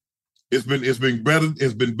been better.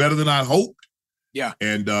 It's been better than I hoped. Yeah.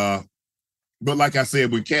 And but like I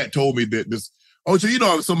said, when Kat told me that this, so you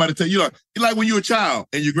know, somebody tell you, like when you're a child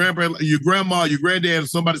and your grandma, your granddad, and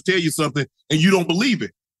somebody tell you something and you don't believe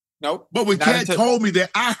it. Nope. But when Kat told me that,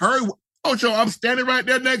 I heard. So I'm standing right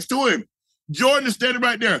there next to him. Jordan is standing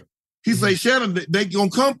right there. He say, Shannon, they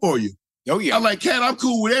gonna come for you. Oh, yeah. I'm like, Kat, I'm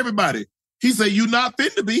cool with everybody. He said, you not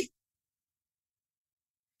fit to be.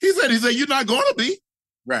 He said, you're not gonna be.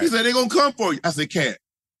 Right. He said, they gonna come for you. I said, Kat,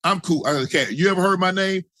 I'm cool. I said, Kat, you ever heard my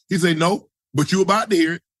name? He said, no, but you about to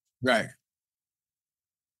hear it. Right.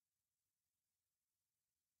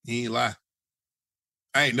 He ain't lie.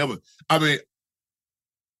 I ain't never. I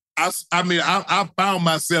found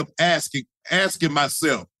myself asking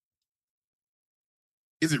myself,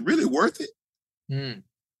 is it really worth it?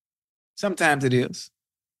 Sometimes it is.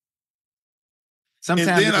 Sometimes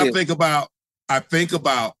and then I think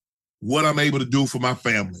about what I'm able to do for my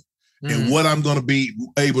family and what I'm going to be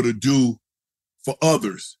able to do for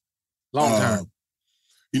others. Long term.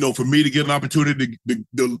 You know, for me to get an opportunity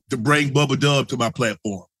to bring Bubba Dub to my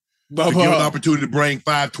platform. To get an opportunity to bring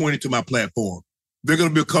 520 to my platform. There are going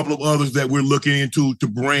to be a couple of others that we're looking into to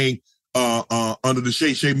bring under the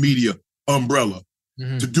Shay Shay Media umbrella.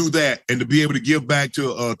 To do that and to be able to give back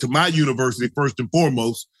to my university, first and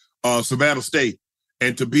foremost, Savannah State,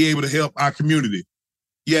 and to be able to help our community.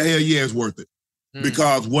 Yeah, hell yeah, it's worth it.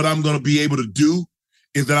 Because what I'm going to be able to do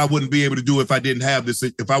is that I wouldn't be able to do if I didn't have this,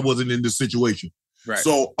 if I wasn't in this situation. Right.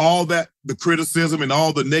 So all that, the criticism and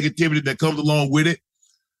all the negativity that comes along with it,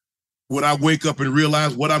 when I wake up and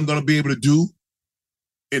realize what I'm going to be able to do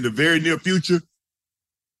in the very near future,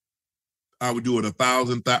 I would do it a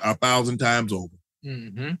thousand times over.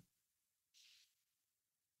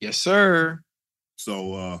 Yes, sir.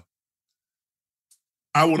 So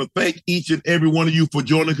I want to thank each and every one of you for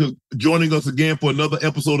joining us again for another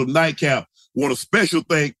episode of Nightcap. Want to special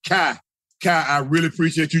thank Kai. Kai, I really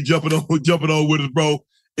appreciate you jumping on with us, bro.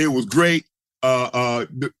 It was great.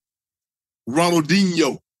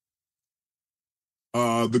 Ronaldinho,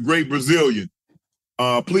 the great Brazilian.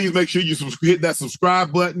 Please make sure you hit that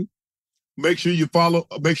subscribe button. Make sure you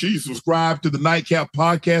subscribe to the Nightcap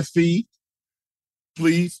podcast feed.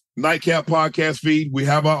 Please, Nightcap podcast feed. We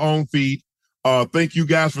have our own feed. Thank you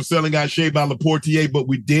guys for selling out Shea by Laportier, but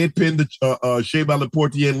we did pin the Shea by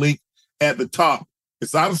Laportier link at the top.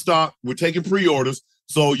 It's out of stock. We're taking pre-orders,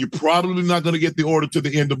 so you're probably not going to get the order to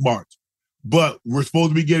the end of March. But we're supposed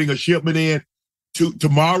to be getting a shipment in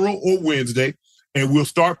tomorrow or Wednesday, and we'll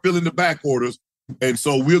start filling the back orders, and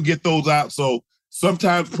so we'll get those out. So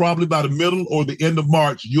sometimes probably by the middle or the end of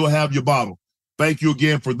March, you'll have your bottle. Thank you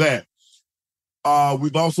again for that.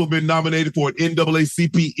 We've also been nominated for an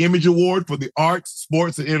NAACP Image Award for the Arts,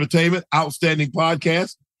 Sports, and Entertainment Outstanding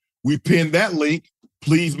Podcast. We pinned that link.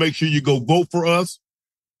 Please make sure you go vote for us.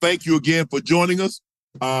 Thank you again for joining us.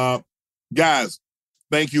 Guys,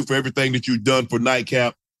 thank you for everything that you've done for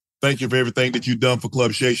Nightcap. Thank you for everything that you've done for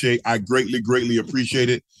Club Shay Shay. I greatly, greatly appreciate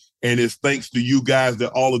it. And it's thanks to you guys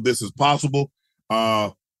that all of this is possible.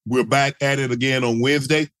 We're back at it again on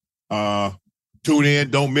Wednesday. Tune in,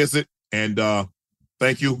 don't miss it. And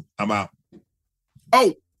thank you. I'm out.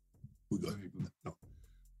 Oh,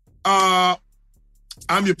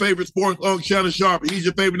 I'm your favorite sports unk, Shannon Sharp. He's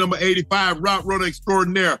your favorite number 85, route runner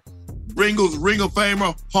extraordinaire. Bengals Ring of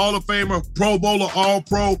Famer, Hall of Famer, Pro Bowler,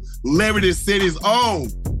 All-Pro, Liberty City's own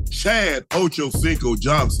Chad Ocho Cinco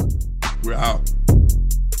Johnson. We're out.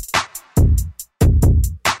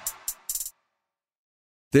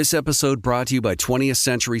 This episode brought to you by 20th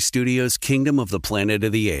Century Studios' Kingdom of the Planet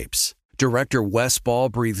of the Apes. Director Wes Ball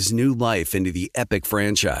breathes new life into the epic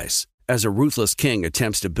franchise. As a ruthless king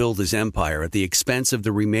attempts to build his empire at the expense of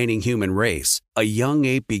the remaining human race, a young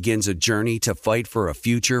ape begins a journey to fight for a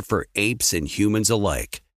future for apes and humans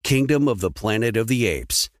alike. Kingdom of the Planet of the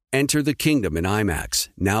Apes. Enter the kingdom in IMAX,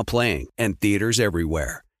 now playing, and theaters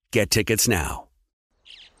everywhere. Get tickets now.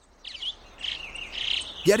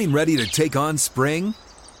 Getting ready to take on spring?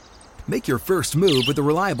 Make your first move with the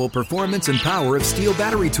reliable performance and power of Steel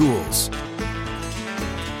battery tools.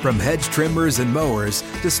 From hedge trimmers and mowers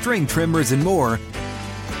to string trimmers and more,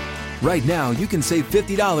 right now you can save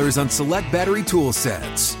 $50 on select battery tool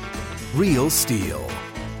sets. Real Steel.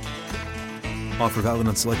 Offer valid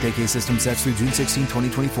on select AK system sets through June 16,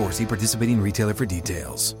 2024. See participating retailer for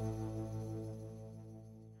details.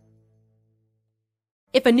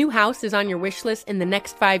 If a new house is on your wish list in the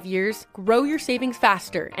next 5 years, grow your savings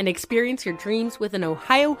faster and experience your dreams with an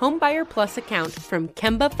Ohio Homebuyer Plus account from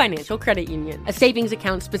Kemba Financial Credit Union. A savings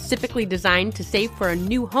account specifically designed to save for a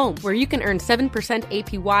new home where you can earn 7%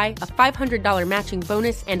 APY, a $500 matching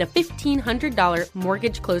bonus, and a $1,500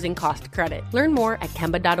 mortgage closing cost credit. Learn more at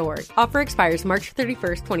Kemba.org. Offer expires March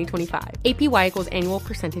 31st, 2025. APY equals annual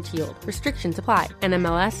percentage yield. Restrictions apply.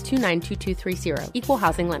 NMLS 292230. Equal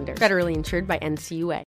housing lender. Federally insured by NCUA.